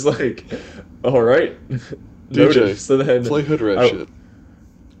I was like, "All right, DJ, noted." So then play hood rat shit.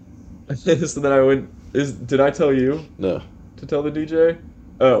 so then I went. Did I tell you No. to tell the DJ?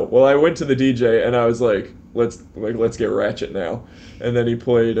 Oh, well, I went to the DJ and I was like, let's get ratchet now." And then he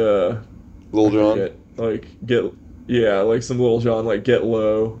played Lil I Jon. forget, like like some Lil Jon, like Get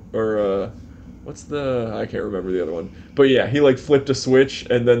Low, or what's the, I can't remember the other one. But yeah, he like flipped a switch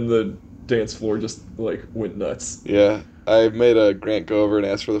and then the dance floor just like went nuts. Yeah. I made a Grant go over and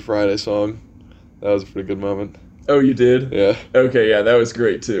ask for the Friday song. That was a pretty good moment. Oh, you did? Yeah. Okay, yeah, that was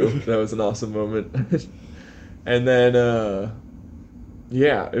great too. That was an awesome moment. And then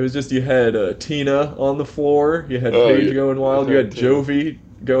yeah, it was just, you had Tina on the floor, you had Oh, Paige yeah. going wild, you had Tina. Jovi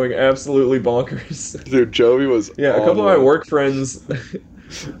going absolutely bonkers. Dude, Jovi was Yeah, a on couple of my one. work friends,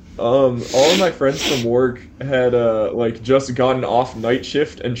 all of my friends from work had like just gotten off night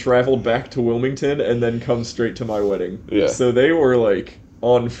shift and traveled back to Wilmington and then come straight to my wedding. Yeah. So they were like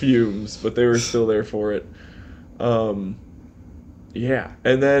on fumes, but they were still there for it. Yeah,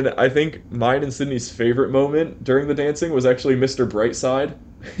 and then I think mine and Sydney's favorite moment during the dancing was actually Mr. Brightside.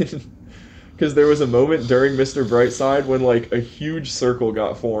 Because there was a moment during Mr. Brightside when like a huge circle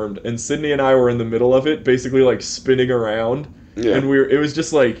got formed, and Sydney and I were in the middle of it, basically like spinning around, Yeah. and it was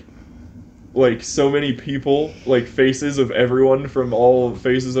just like so many people, like faces of everyone from all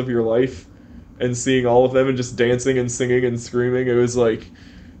phases of your life, and seeing all of them and just dancing and singing and screaming. It was like,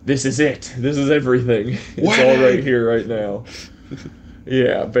 this is it. This is everything. It's all right here, right now.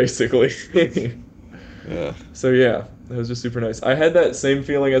 Yeah, basically. Yeah. So yeah, that was just super nice. I had that same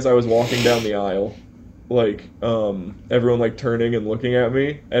feeling as I was walking down the aisle, like everyone like turning and looking at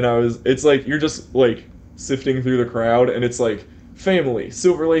me, and it's like you're just like sifting through the crowd, and it's like family,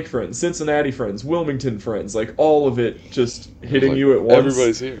 Silver Lake friends, Cincinnati friends, Wilmington friends, like all of it just hitting Like, you at once.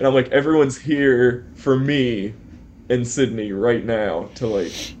 everybody's here. And I'm like, everyone's here for me and Sydney right now to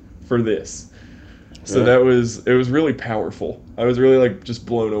like for this. So Yeah. it was really powerful. I was really like just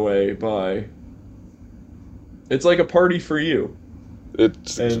blown away by, it's like a party for you.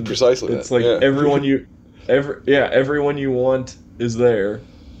 It's And precisely it's that. like Yeah. everyone you want is there.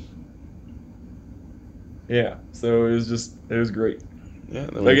 Yeah. So it was great. Yeah.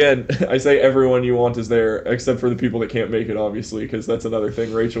 I mean, Again, I say everyone you want is there, except for the people that can't make it, obviously, because that's another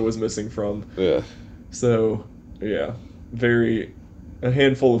thing Rachel was missing from. yeah. So, yeah, a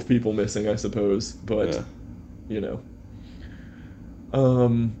handful of people missing, I suppose, but, Yeah. you know.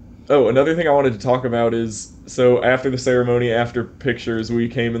 Oh, another thing I wanted to talk about is, so after the ceremony, after pictures, we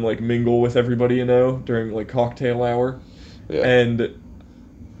came and, like, mingle with everybody, during, like, cocktail hour. Yeah. And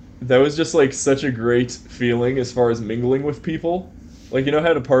that was just, like, such a great feeling as far as mingling with people. Like, how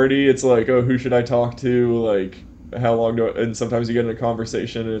at a party, it's like, oh, who should I talk to? Like, how long and sometimes you get in a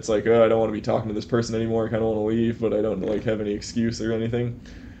conversation and it's like, oh, I don't want to be talking to this person anymore. I kind of want to leave, but I don't, like, have any excuse or anything.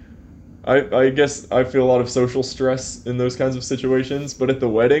 I guess I feel a lot of social stress in those kinds of situations, but at the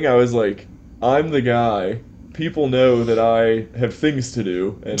wedding, I was like, I'm the guy. People know that I have things to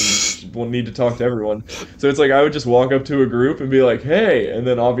do and will need to talk to everyone. So it's like I would just walk up to a group and be like, hey, and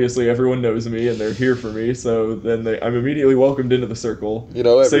then obviously everyone knows me and they're here for me, so then I'm immediately welcomed into the circle, You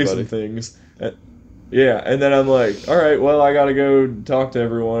know say everybody. some things. Yeah, and then I'm like, all right, well, I gotta go talk to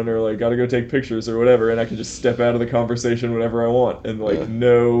everyone or like gotta go take pictures or whatever, and I can just step out of the conversation whenever I want and like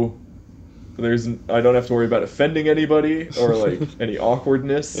Yeah. I don't have to worry about offending anybody or like any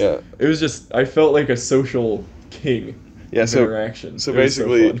awkwardness. Yeah. It was just, I felt like a social king Yeah. of So interaction. so It was so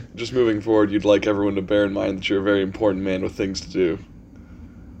basically, fun. just moving forward, you'd like everyone to bear in mind that you're a very important man with things to do,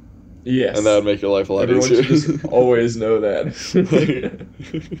 Yes. and that would make your life a lot Everyone easier. should just always know that.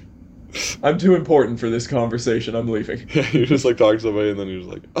 I'm too important for this conversation. I'm leaving. Yeah, you just like talk to somebody, and then you're just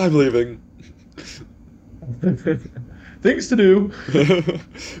like, I'm leaving. Things to do.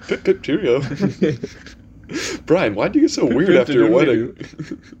 Pip pip cheerio. Brian, why'd you get so weird after your wedding?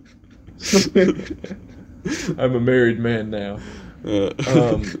 I'm a married man now. Yeah.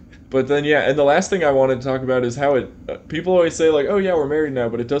 But then, yeah, and the last thing I wanted to talk about is how people always say, like, oh, yeah, we're married now,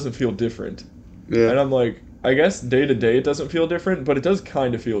 but it doesn't feel different. Yeah. And I'm like, I guess day to day it doesn't feel different, but it does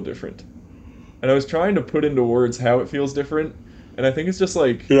kind of feel different. And I was trying to put into words how it feels different, and I think it's just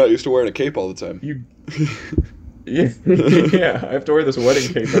like, You're not used to wearing a cape all the time. you, yeah, yeah, I have to wear this wedding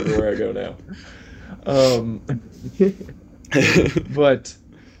cape everywhere I go now. But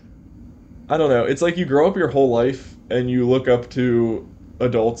I don't know. It's like you grow up your whole life and you look up to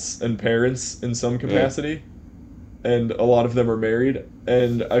adults and parents in some Yeah. capacity, and a lot of them are married.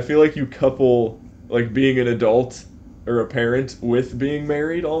 And I feel like you couple like being an adult or a parent with being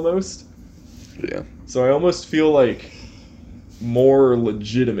married almost. Yeah. So I almost feel like more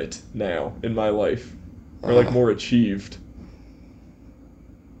legitimate now in my life, or like Uh, more achieved.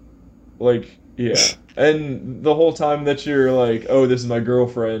 Like, yeah. And the whole time that you're like, oh, this is my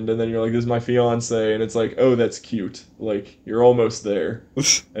girlfriend, and then you're like, this is my fiance, and it's like, oh, that's cute. Like, you're almost there.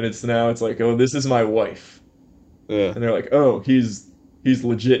 And it's like, oh, this is my wife. yeah. And they're like, oh, he's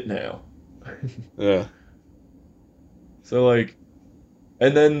legit now. Yeah. So like,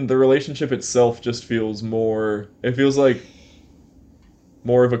 and then the relationship itself just feels more, it feels like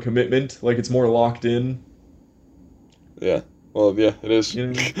more of a commitment, like it's more locked in, Yeah. Well, yeah, it is. you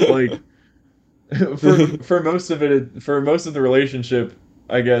know? Like for most of it, for most of the relationship,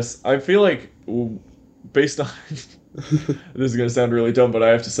 I guess I feel like based on this is gonna sound really dumb, but I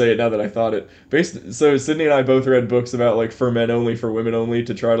have to say it now that I thought it. Based so Sydney and I both read books about like for men only, for women only,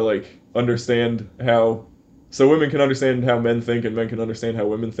 to try to like understand how so women can understand how men think and men can understand how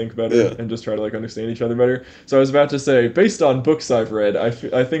women think better Yeah. and just try to like understand each other better. So I was about to say, based on books I've read, I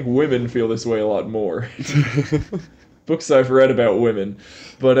think women feel this way a lot more. Books I've read about women,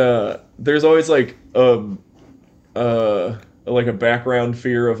 but there's always like a background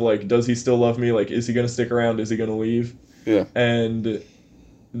fear of like, does he still love me? Like, is he gonna stick around? Is he gonna leave? Yeah. And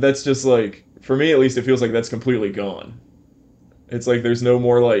that's just like, for me at least, it feels like that's completely gone. It's like there's no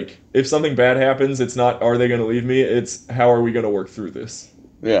more like, if something bad happens, it's not are they gonna leave me? It's how are we gonna work through this?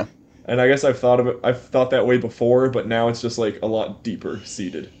 Yeah. And I guess I've thought that way before, but now it's just like a lot deeper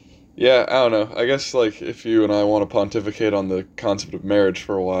seated. Yeah, I don't know. I guess like if you and I want to pontificate on the concept of marriage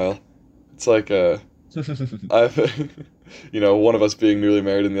for a while, it's like I've one of us being newly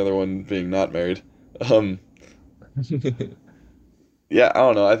married and the other one being not married. Um yeah, I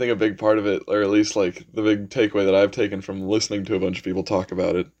don't know. I think a big part of it, or at least like the big takeaway that I've taken from listening to a bunch of people talk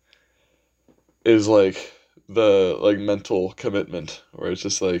about it is like the like mental commitment where it's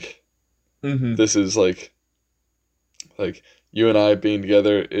just like hmm this is like you and I being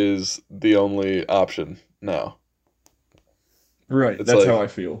together is the only option now. Right, It's that's how like I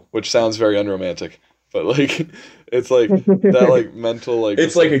feel. which sounds very unromantic, but like it's like that like mental like It's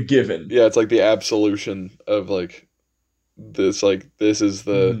just like like a given. yeah, it's like the absolution of like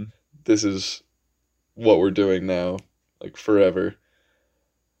hmm this is what we're doing now like forever.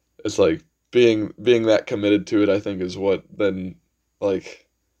 It's like being that committed to it I think is what then like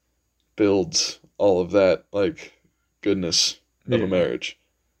builds all of that like goodness of a Yeah. marriage.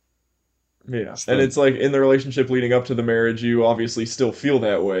 Yeah. It's And then it's like in the relationship leading up to the marriage, you obviously still feel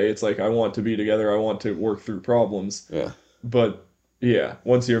that way. It's like, I want to be together. I want to work through problems. yeah. But yeah,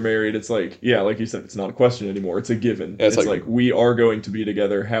 once you're married, it's like, yeah, like you said, it's not a question anymore. It's a given. Yeah, it's It's like like, we are going to be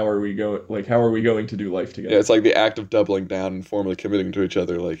together. How are we going? Like, how are we going to do life yeah, together? it's like the act of doubling down and formally committing to each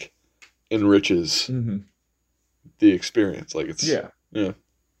other like enriches hmm the experience. Like it's Yeah. yeah.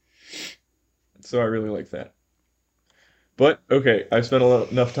 So I really like that. But okay, I've spent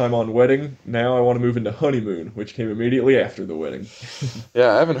enough time on wedding. Now I want to move into honeymoon, which came immediately after the wedding.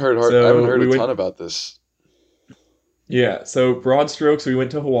 Yeah, I haven't So heard we a ton went about this. Yeah, so broad strokes, we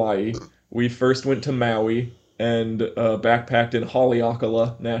went to Hawaii. We first went to Maui and backpacked in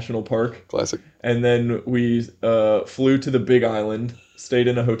Haleakala National Park. Classic. And then we flew to the Big Island, stayed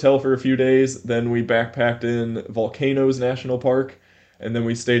in a hotel for a few days. Then we backpacked in Volcanoes National Park. And then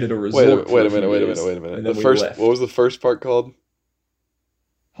we stayed at a resort for Wait a a minute, few wait a minute, days. wait a minute. And The then we first what was left. the first part called?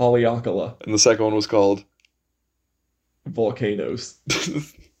 Haleakala And the second one was called Volcanoes.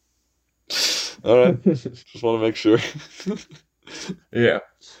 All right. Just want to make sure. Yeah.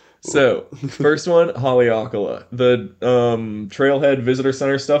 So, first one, Haleakala. The Trailhead Visitor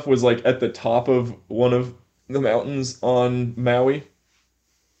Center stuff was like at the top of one of the mountains on Maui.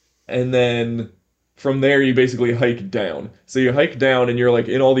 And then from there you basically hike down. So you hike down and you're like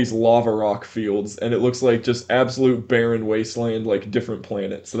in all these lava rock fields and it looks like just absolute barren wasteland like different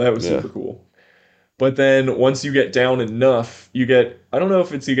planets. So that was Yeah. super cool. But then once you get down enough, you get I don't know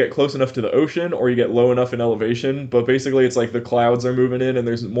if it's you get close enough to the ocean or you get low enough in elevation, but basically it's like the clouds are moving in and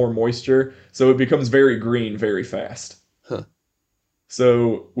there's more moisture, so it becomes very green very fast. Huh.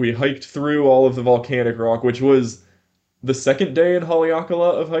 So we hiked through all of the volcanic rock, which was the second day in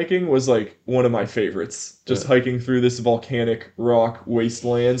Haleakala of hiking was like one of my favorites. Just Yeah. hiking through this volcanic rock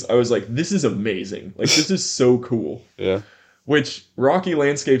wastelands. I was like, this is amazing. Like this is so cool. Yeah. Which rocky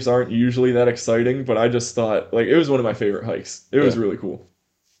landscapes aren't usually that exciting, but I just thought like it was one of my favorite hikes. It was Yeah. really cool.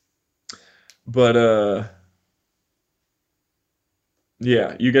 But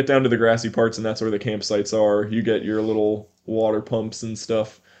yeah, you get down to the grassy parts and that's where the campsites are. You get your little water pumps and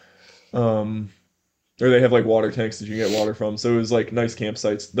stuff. Um, or they have like water tanks that you can get water from. So it was like nice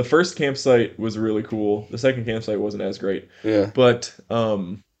campsites. The first campsite was really cool. The second campsite wasn't as great. Yeah. But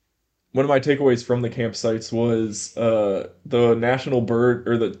one of my takeaways from the campsites was the national bird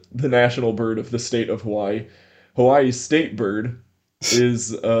or the national bird of the state of Hawaii. Hawaii's state bird is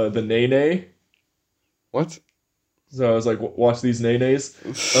the nene. What? So I was like, watch these nenes.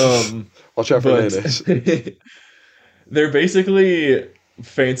 Um, Watch out for but nanas. they're basically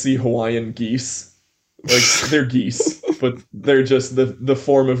fancy Hawaiian geese. Like they're geese, but they're just the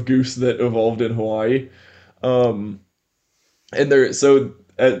form of goose that evolved in Hawaii. Um, and they're so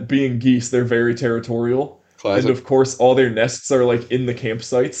at being geese, they're very territorial. And Classic. of course, all their nests are like in the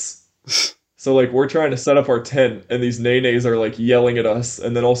campsites. So like we're trying to set up our tent, and these nenes are like yelling at us,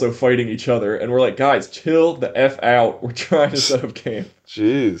 and then also fighting each other. And we're like, guys, chill the f out. We're trying to set up camp.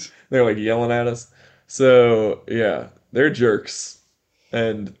 Jeez. They're like yelling at us. So yeah, they're jerks,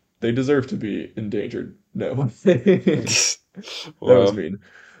 and they deserve to be endangered. No, that was Wow. mean.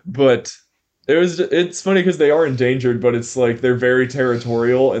 But it's funny because they are endangered, but it's like they're very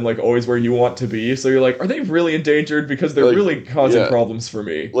territorial and like always where you want to be. So you're like, are they really endangered? Because they're Like, really causing yeah. problems for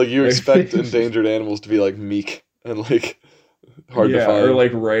me. Like you Like, expect endangered animals to be like meek and like hard to yeah, or find.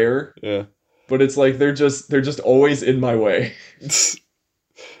 like rare, Yeah. but it's like they're just always in my way.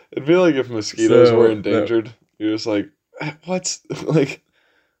 It'd be like if mosquitoes were So endangered. You're just like, what? Like,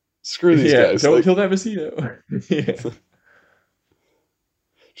 screw these yeah, guys. don't Like, kill that mosquito. Yeah.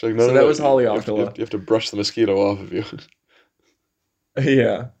 she's like, no, So no, that no. was Haleakala. You have to brush the mosquito off of you.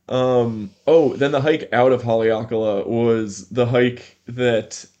 Yeah. Oh, then the hike out of Haleakala was the hike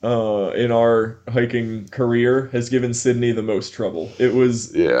that in our hiking career has given Sydney the most trouble.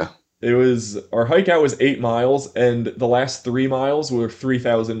 Yeah. It was our hike out was 8 miles, and the last 3 miles were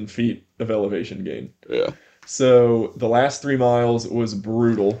 3,000 feet of elevation gain. Yeah. So the last 3 miles was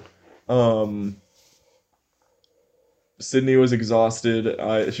brutal. Um, Sydney was exhausted.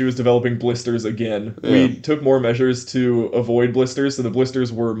 She was developing blisters again. Yeah. We took more measures to avoid blisters, so the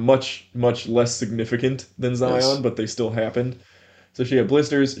blisters were much, much less significant than Nice. Zion, but they still happened. So she had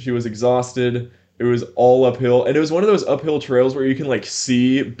blisters. She was exhausted. It was all uphill, and it was one of those uphill trails where you can like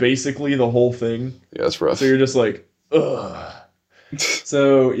see basically the whole thing. Yeah, it's So rough. you're just like, ugh.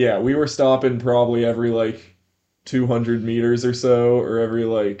 So yeah, we were stopping probably every like 200 meters or so, or every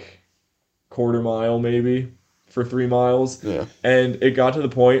like quarter mile maybe for 3 miles. Yeah. And it got to the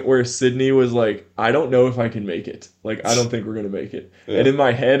point where Sydney was like, I don't know if I can make it. Like, I don't think we're gonna make it. And Yeah. in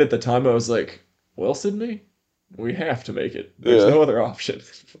my head at the time, I was like, well, Sydney, we have to make it. There's Yeah. no other option.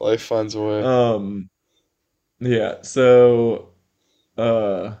 Life finds a way. Um, yeah, so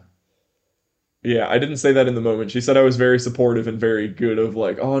uh yeah, I didn't say that in the moment. She said I was very supportive and very good of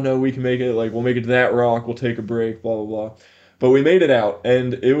like, oh no, we can make it. Like, we'll make it to that rock. We'll take a break, blah, blah, blah. But we made it out.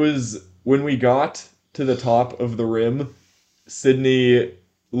 And it was when we got to the top of the rim, Sydney,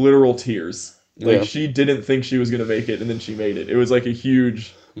 literal tears. Like, Yeah. she didn't think she was going to make it, and then she made it. It was like a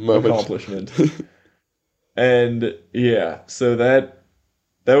huge Moment. accomplishment. And yeah, so that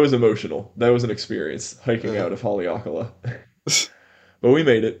was emotional. That was an experience hiking Yeah. out of Haleakala. But we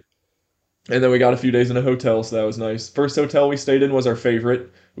made it. And then we got a few days in a hotel, so that was nice. First hotel we stayed in was our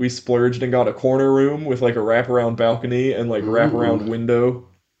favorite. We splurged and got a corner room with like a wraparound balcony and like Ooh, wraparound window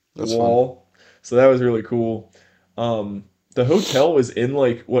that's fun. wall. So that was really cool. The hotel was in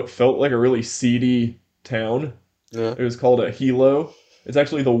like what felt like a really seedy town. Yeah. It was called a Hilo. It's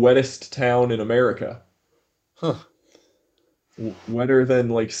actually the wettest town in America. Huh. Wetter than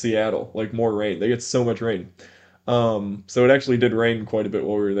like Seattle, like more rain. They get so much rain. So it actually did rain quite a bit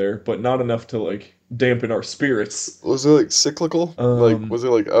while we were there, but not enough to like dampen our spirits. Was it like cyclical? Like, Um, was it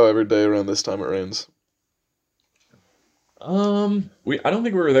like, oh, every day around this time it rains? we I don't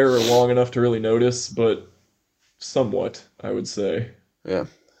think we were there long enough to really notice, but somewhat, I would say. Yeah.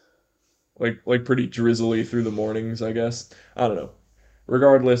 Like pretty drizzly through the mornings, I guess. I don't know.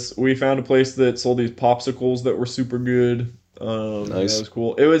 Regardless, we found a place that sold these popsicles that were super good. That Nice. was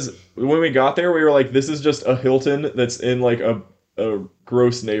cool. It was when we got there, we were like, this is just a Hilton that's in like a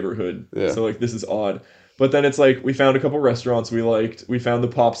gross neighborhood. Yeah. So like this is odd. But then it's like we found a couple restaurants we liked. We found the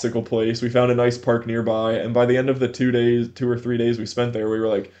popsicle place. We found a nice park nearby. And by the end of the 2 days, 2 or 3 days we spent there, we were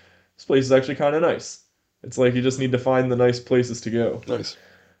like, this place is actually kind of nice. It's like you just need to find the nice places to go Nice.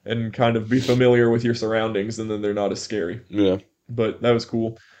 and kind of be familiar with your surroundings, and then they're not as scary. Yeah. But that was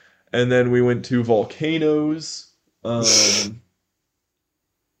cool. And then we went to volcanoes. Um,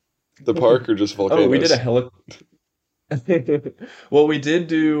 The park or just oh, we did a volcanoes? well, we did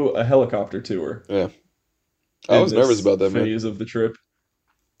do a helicopter tour Yeah. I in was nervous this about that, man. phase of the trip.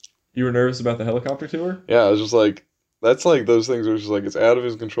 You were nervous about the helicopter tour? Yeah, I was just like, That's like those things where it's just like it's out of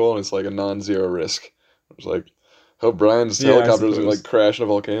his control and it's like a non-zero risk. It's like hope Brian's Yeah, I helicopter doesn't like suppose. crash in a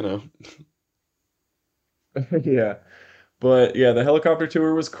volcano. Yeah. But yeah, the helicopter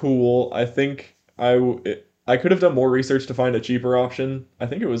tour was cool. I think I could have done more research to find a cheaper option. I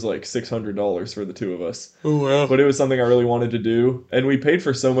think it was like $600 for the two of us. Oh wow. But it was something I really wanted to do, and we paid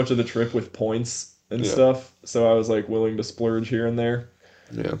for so much of the trip with points and Yeah. stuff, so I was like willing to splurge here and there.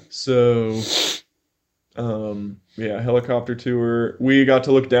 Yeah. So, yeah, helicopter tour. We got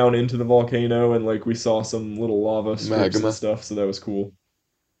to look down into the volcano and like we saw some little lava strips and Magma. stuff, so that was cool.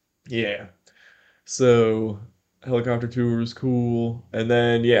 Yeah. So helicopter tour was cool. And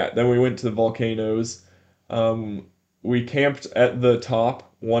then yeah, then we went to the volcanoes. Um, we camped at the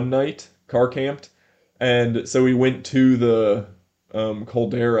top one night, car camped, and so we went to the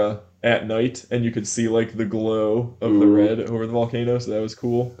caldera at night, and you could see like the glow of the Ooh, red over the volcano, so that was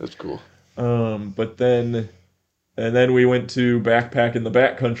cool. that's cool. But then and then we went to backpack in the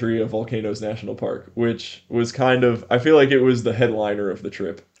backcountry of Volcanoes National Park, which was kind of I feel like it was the headliner of the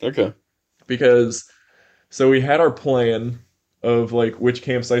trip Okay. because so we had our plan of like which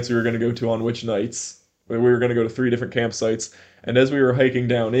campsites we were going to go to on which nights. We were going to go to three different campsites, and as we were hiking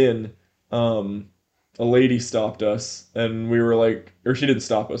down in, um, a lady stopped us, and we were like, or she didn't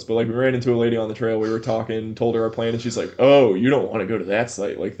stop us, but like we ran into a lady on the trail. We were talking, told her our plan, and she's like, "Oh, you don't want to go to that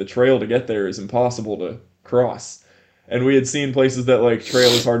site. Like the trail to get there is impossible to cross." And we had seen places that like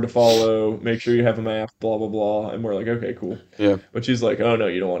trail is hard to follow. Make sure you have a map, blah blah blah. And we're like, okay, cool. Yeah. But she's like, "Oh no,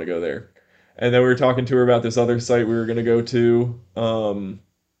 you don't want to go there." And then we were talking to her about this other site we were going to go to.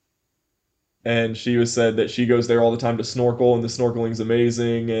 And she was said that she goes there all the time to snorkel, and the snorkeling's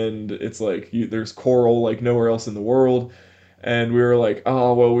amazing, and it's like there's coral like nowhere else in the world. And we were like,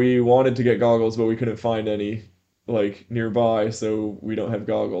 oh well, we wanted to get goggles, but we couldn't find any like nearby, so we don't have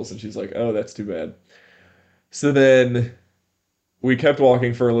goggles. And she's like, oh, that's too bad. So then we kept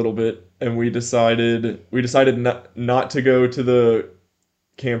walking for a little bit, and we decided not to go to the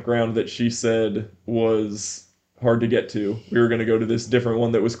campground that she said was hard to get to. We were going to go to this different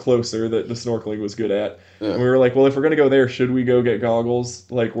one that was closer that the snorkeling was good at. And Yeah. we were like, well, if we're going to go there, should we go get goggles?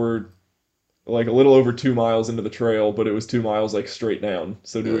 Like we're like a little over 2 miles into the trail, but it was 2 miles like straight down.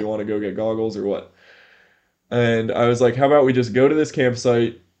 So do Yeah. we want to go get goggles or what? And I was like, how about we just go to this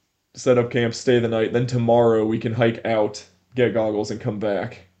campsite, set up camp, stay the night, then tomorrow we can hike out, get goggles, and come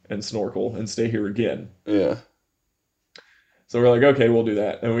back and snorkel and stay here again. Yeah. So we're like, okay, we'll do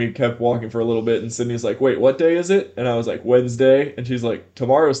that. And we kept walking for a little bit, and Sydney's like, wait, what day is it? And I was like, Wednesday. And she's like,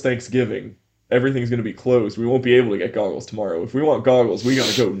 tomorrow's Thanksgiving. Everything's going to be closed. We won't be able to get goggles tomorrow. If we want goggles, we got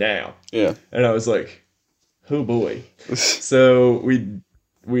to go now. Yeah. And I was like, oh boy. So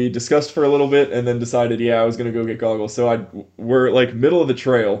we discussed for a little bit and then decided, yeah, I was going to go get goggles. So we're like middle of the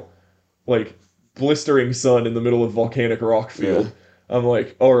trail, like blistering sun in the middle of volcanic rock Yeah. field. I'm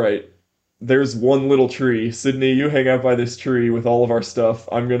like, all right, there's one little tree. Sydney, you hang out by this tree with all of our stuff.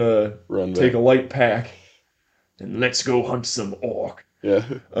 I'm gonna Run take back. a light pack and let's go hunt some orc. Yeah.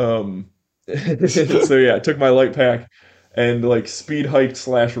 Um, so yeah, I took my light pack and like speed hiked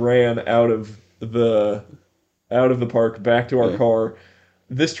slash ran out of the park back to our Yeah. car.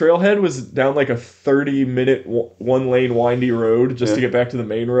 This trailhead was down like a 30-minute one lane windy road just Yeah. to get back to the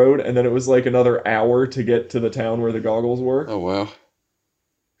main road, and then it was like another hour to get to the town where the goggles were. Oh wow.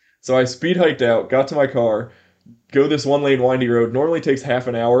 So I speed hiked out, got to my car, go this one lane windy road. Normally takes half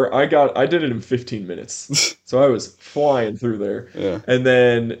an hour. I did it in 15 minutes. So I was flying through there. Yeah. And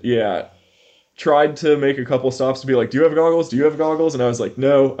then yeah, tried to make a couple stops to be like, "Do you have goggles? Do you have goggles?" And I was like,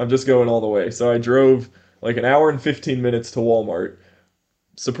 "No, I'm just going all the way." So I drove like an hour and 15 minutes to Walmart.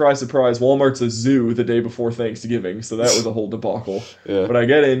 Surprise, surprise, Walmart's a zoo the day before Thanksgiving, so that was a whole debacle. Yeah. But I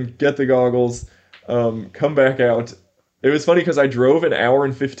get in, get the goggles, come back out. It was funny because I drove an hour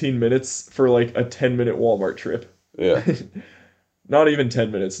and 15 minutes for like a 10-minute Walmart trip. Yeah. Not even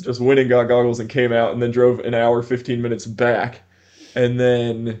 10 minutes, just went and got goggles and came out and then drove an hour, 15 minutes back. And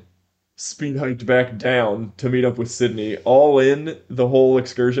then speed hiked back down to meet up with Sydney. All in, the whole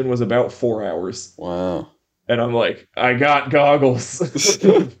excursion was about 4 hours. Wow. And I'm like, I got goggles.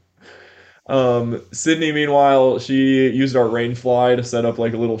 Sydney, meanwhile, she used our rain fly to set up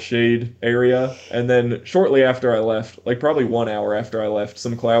like a little shade area. And then shortly after I left, like probably 1 hour after I left,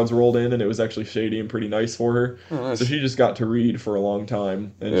 some clouds rolled in and it was actually shady and pretty nice for her. Oh, So nice. she just got to read for a long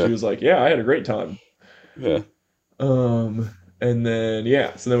time. And Yeah. she was like, yeah, I had a great time. Yeah. And then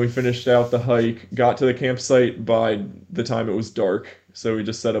yeah, so then we finished out the hike, got to the campsite by the time it was dark. So we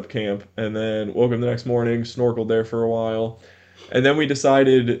just set up camp and then woke up the next morning, snorkeled there for a while. And then we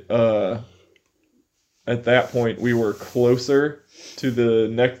decided at that point we were closer to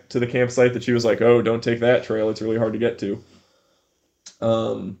the campsite that she was like, "Oh, don't take that trail. It's really hard to get to."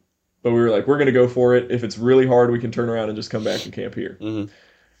 Um, but we were like, "We're gonna go for it. If it's really hard, we can turn around and just come back and camp here." Hmm.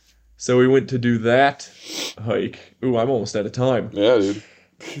 So we went to do that hike. Ooh, I'm almost out of time. Yeah, dude.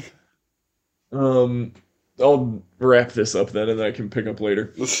 Um, I'll wrap this up then, and then I can pick up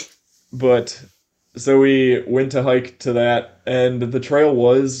later. But so we went to hike to that, and the trail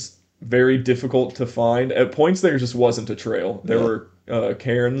was very difficult to find. At points, there just wasn't a trail. There Yeah. were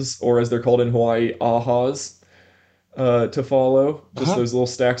cairns, or as they're called in Hawaii, ahas, to follow. Just Huh? those little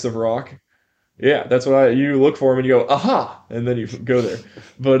stacks of rock. Yeah, that's what you look for them and you go, aha, and then you go there.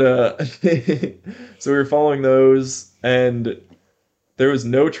 But so we were following those, and there was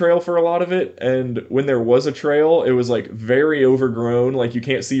no trail for a lot of it, and when there was a trail, it was like very overgrown, like you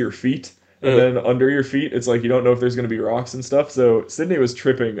can't see your feet, and Uh, then under your feet, it's like you don't know if there's going to be rocks and stuff. So Sydney was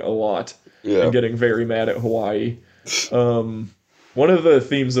tripping a lot and yeah. getting very mad at Hawaii. Um, One of the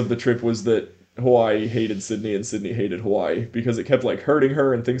themes of the trip was that Hawaii hated Sydney and Sydney hated Hawaii because it kept like hurting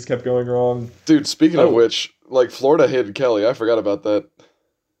her and things kept going wrong. Dude, speaking of Oh, which, like Florida hated Kelly. I forgot about that.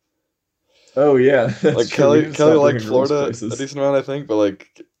 oh yeah, that's Like true. We Kelly, need to Kelly stop liked bringing girls Florida a places. decent amount, I think, but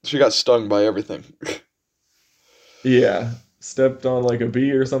like she got stung by everything. Yeah, stepped on like a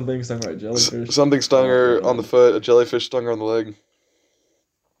bee or something, stung by a jellyfish. Something stung Not her on the recommend. foot. A jellyfish stung her on the leg.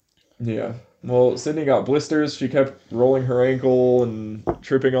 Yeah. Well, Sydney got blisters. She kept rolling her ankle and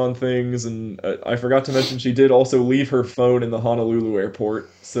tripping on things. And I forgot to mention she did also leave her phone in the Honolulu airport.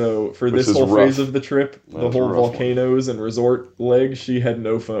 So for Which this is whole phase rough. of the trip, the That's a whole rough one. volcanoes and resort leg, she had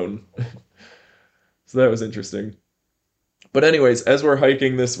no phone. So that was interesting. But anyways, as we're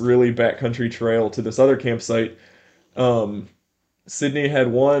hiking this really backcountry trail to this other campsite, um, Sydney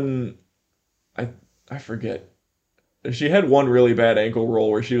had one. I I forget she had one really bad ankle roll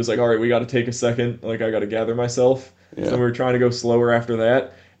where she was like, "All right, we got to take a second. Like, I got to gather myself." So Yeah. we were trying to go slower after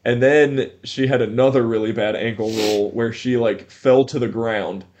that. And then she had another really bad ankle roll where she like fell to the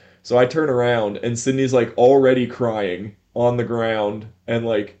ground. So I turn around and Sydney's like already crying on the ground and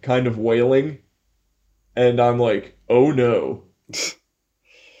like kind of wailing. And I'm like, "Oh no."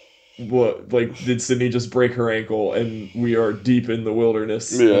 What, like, did Sydney just break her ankle and we are deep in the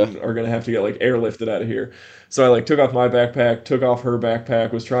wilderness Yeah. and are gonna have to get like airlifted out of here? So I like took off my backpack, took off her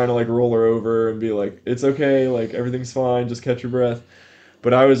backpack, was trying to like roll her over and be like, it's okay, like everything's fine, just catch your breath.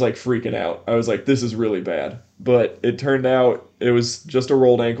 But I was like freaking out. I was like, this is really bad. But it turned out it was just a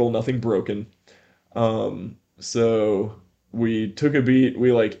rolled ankle, nothing broken. So we took a beat,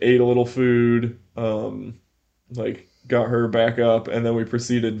 we like ate a little food, like got her back up, and then we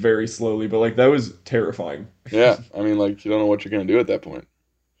proceeded very slowly. But like that was terrifying. Yeah. I mean, like you don't know what you're gonna do at that point.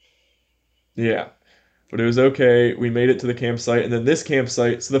 Yeah. But it was okay. We made it to the campsite, and then this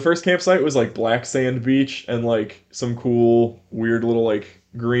campsite. So the first campsite was like black sand beach and like some cool, weird little like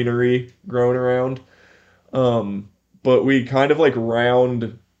greenery growing around. Um, but we kind of like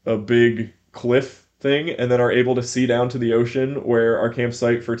round a big cliff thing and then are able to see down to the ocean where our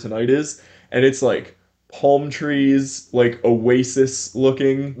campsite for tonight is. And it's like palm trees, like oasis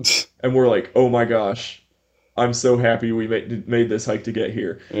looking. And we're like, oh my gosh, I'm so happy we made this hike to get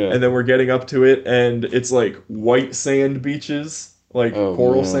here. Yeah. And then we're getting up to it, and it's like white sand beaches, like Oh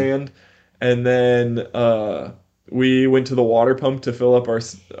coral man. sand. And then we went to the water pump to fill up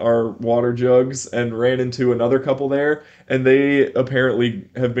our water jugs and ran into another couple there. And they apparently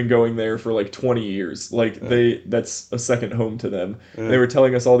have been going there for like 20 years. Like Yeah. that's a second home to them. Yeah. They were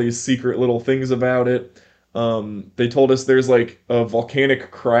telling us all these secret little things about it. They told us there's like a volcanic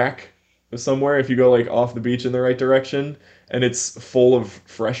crack somewhere if you go like off the beach in the right direction and it's full of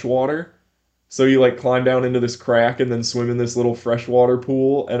fresh water. So you like climb down into this crack and then swim in this little freshwater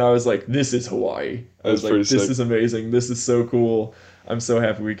pool and I was like this is Hawaii. I That's was pretty like this sick. is amazing. This is so cool. I'm so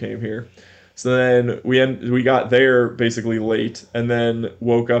happy we came here. So then we got there basically late and then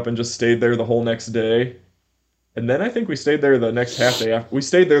woke up and just stayed there the whole next day. And then I think we stayed there the next half day after. We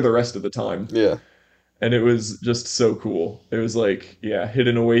stayed there the rest of the time Yeah. and it was just so cool. It was like, yeah,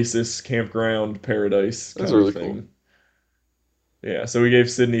 hidden oasis, campground, paradise That's kind of really cool. thing. Yeah, so we gave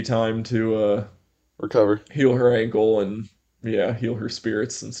Sydney time to Recover. heal her ankle and yeah, heal her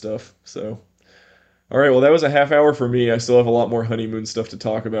spirits and stuff. So, all right, well, that was a half hour for me. I still have a lot more honeymoon stuff to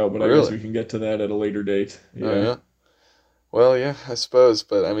talk about, but I guess Really? we can get to that at a later date. Oh Yeah. yeah. Well, yeah, I suppose,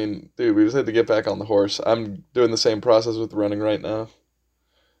 but I mean, dude, we just had to get back on the horse. I'm doing the same process with running right now,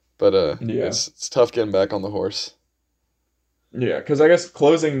 but Yeah. it's tough getting back on the horse. Yeah, because I guess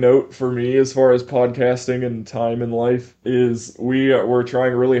closing note for me as far as podcasting and time in life is we're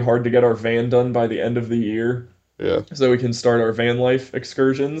trying really hard to get our van done by the end of the year. Yeah. so we can start our van life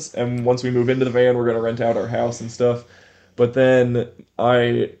excursions. And once we move into the van, we're gonna rent out our house and stuff. But then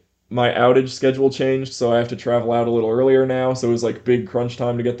I my outage schedule changed, so I have to travel out a little earlier now. So it was like big crunch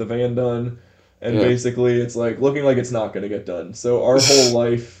time to get the van done. And Yeah. basically it's like looking like it's not gonna get done. So our whole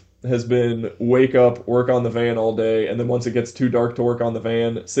life has been wake up, work on the van all day, and then once it gets too dark to work on the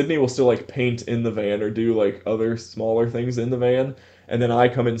van, Sydney will still like paint in the van or do like other smaller things in the van. And then I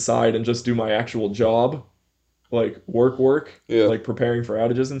come inside and just do my actual job, like work, Yeah. like preparing for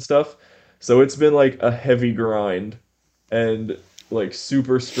outages and stuff. So it's been like a heavy grind and like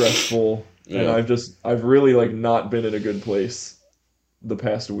super stressful, and Yeah. I've really like not been in a good place the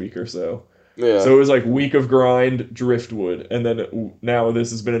past week or so. Yeah. So it was like week of grind, driftwood, and then now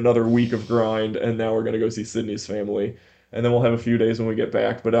this has been another week of grind, and now we're gonna go see Sydney's family, and then we'll have a few days when we get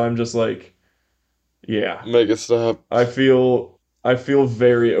back. But I'm just like, yeah, Make it stop. I feel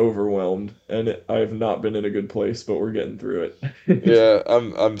very overwhelmed, and I've not been in a good place, but we're getting through it. Yeah,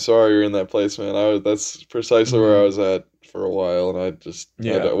 I'm sorry you're in that place, man. That's precisely where I hmm was at for a while, and I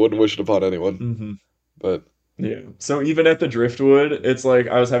Yeah. wouldn't wish it upon anyone. hmm But Yeah. So even at the Driftwood, it's like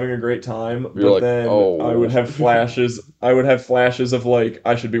I was having a great time, you're but like, then oh, I would have flashes of like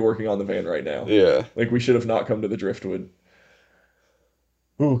I should be working on the van right now. yeah. Like we should have not come to the Driftwood.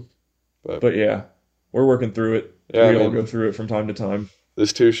 Ooh. But But yeah, we're working through it. yeah, I We all go mean, through it from time to time.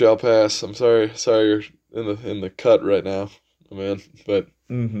 this too shall pass. I'm sorry you're in the cut right now, man. But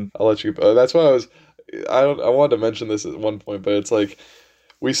hmm I'll let you. That's why I wanted to mention this at one point, but it's like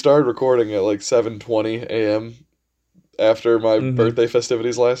we started recording at like 7:20 a.m. after my hmm birthday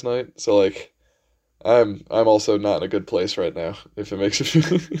festivities last night. So like I'm also not in a good place right now, if it makes you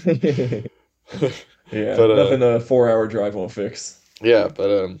feel. Yeah, But nothing a 4 hour drive won't fix. yeah,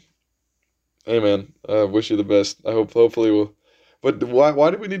 but hey man, wish you the best. Hopefully we'll. But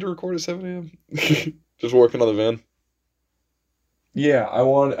why did we need to record at 7 a.m.? Just working on the van. Yeah, I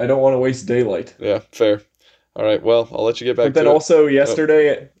don't want to waste daylight. Yeah, fair. All right, well, I'll let you get back But then to it. Oh,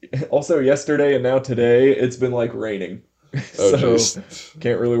 also yesterday and now today, it's been like raining. oh So jeez.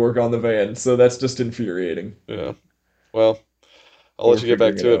 can't really work on the van. So that's just infuriating. Yeah. Well, I'll But let we're you get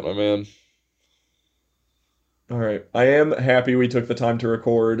back figuring it to it, out. my man. All right. I am happy we took the time to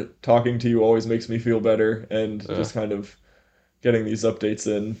record. Talking to you always makes me feel better and Yeah. just kind of getting these updates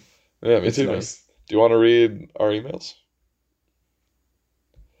in. Yeah, me It's too, man. nice. Do you want to read our emails?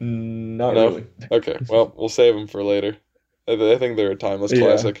 Not No? really. Okay, well, we'll save them for later. I think they're a timeless Yeah.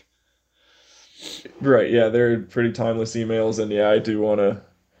 classic. Right. Yeah, they're pretty timeless emails and yeah, I do want to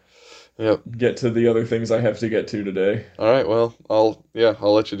Yep. get to the other things I have to get to today. All right, well, I'll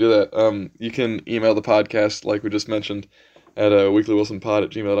let you do that. You can email the podcast like we just mentioned at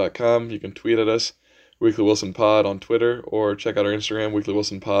weeklywilsonpod@gmail.com. You can tweet at us, weeklywilsonpod on Twitter, or check out our Instagram,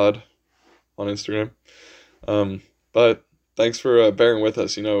 weeklywilsonpod on Instagram. But thanks for bearing with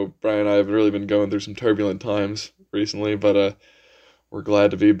us. You know, Brian and I have really been going through some turbulent times recently, but we're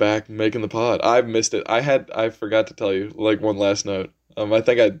glad to be back making the pod. I've missed it. I forgot to tell you like one last note. I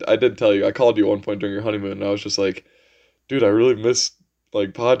think I did tell you. I called you at one point during your honeymoon, and I was just like, dude, I really miss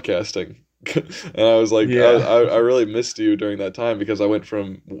like podcasting. And I was like, Yeah. I really missed you during that time because I went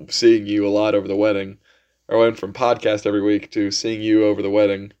from seeing you a lot over the wedding, or I went from podcast every week to seeing you over the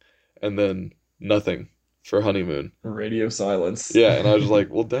wedding, and then nothing for honeymoon. Radio silence. Yeah, and I was just like,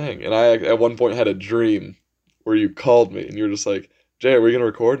 well, dang. And I at one point had a dream where you called me and you were just like, Jay, are we gonna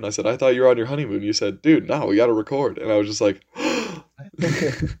record? And I said, I thought you were on your honeymoon. You said, dude, no, we gotta record. And I was just like,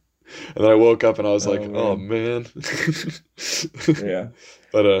 and then I woke up and I was Oh like, oh man. man. Yeah.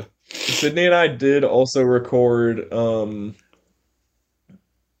 But Sydney and I did also record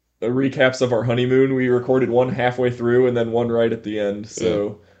the recaps of our honeymoon. We recorded one halfway through and then one right at the end. yeah,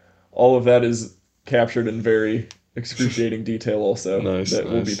 So all of that is captured in very excruciating detail also nice, that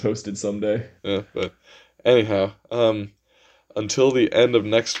will be nice. posted someday. Yeah, but anyhow, until the end of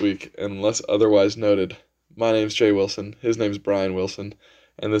next week, unless otherwise noted, my name's Jay Wilson. His name's Brian Wilson,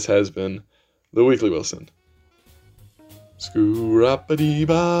 and this has been the Weekly Wilson.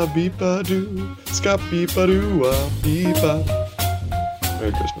 Scoo-rap-a-dee-ba-beep-a-doo, scap-beep-a-doo-ah-beep-a.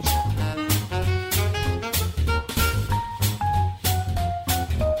 Merry Christmas.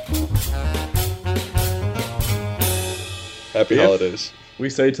 Happy If holidays. we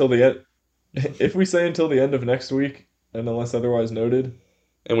say till the end, if we say until the end of next week, and unless otherwise noted,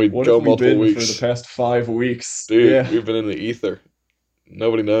 And we what have go we multiple been for the weeks. past 5 weeks? Dude, Yeah. we've been in the ether.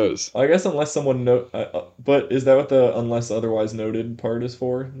 Nobody knows. I guess unless someone know, but is that what the unless otherwise noted part is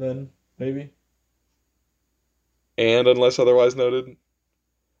for then? Maybe. And unless otherwise noted,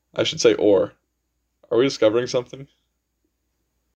 I should say or. Are we discovering something?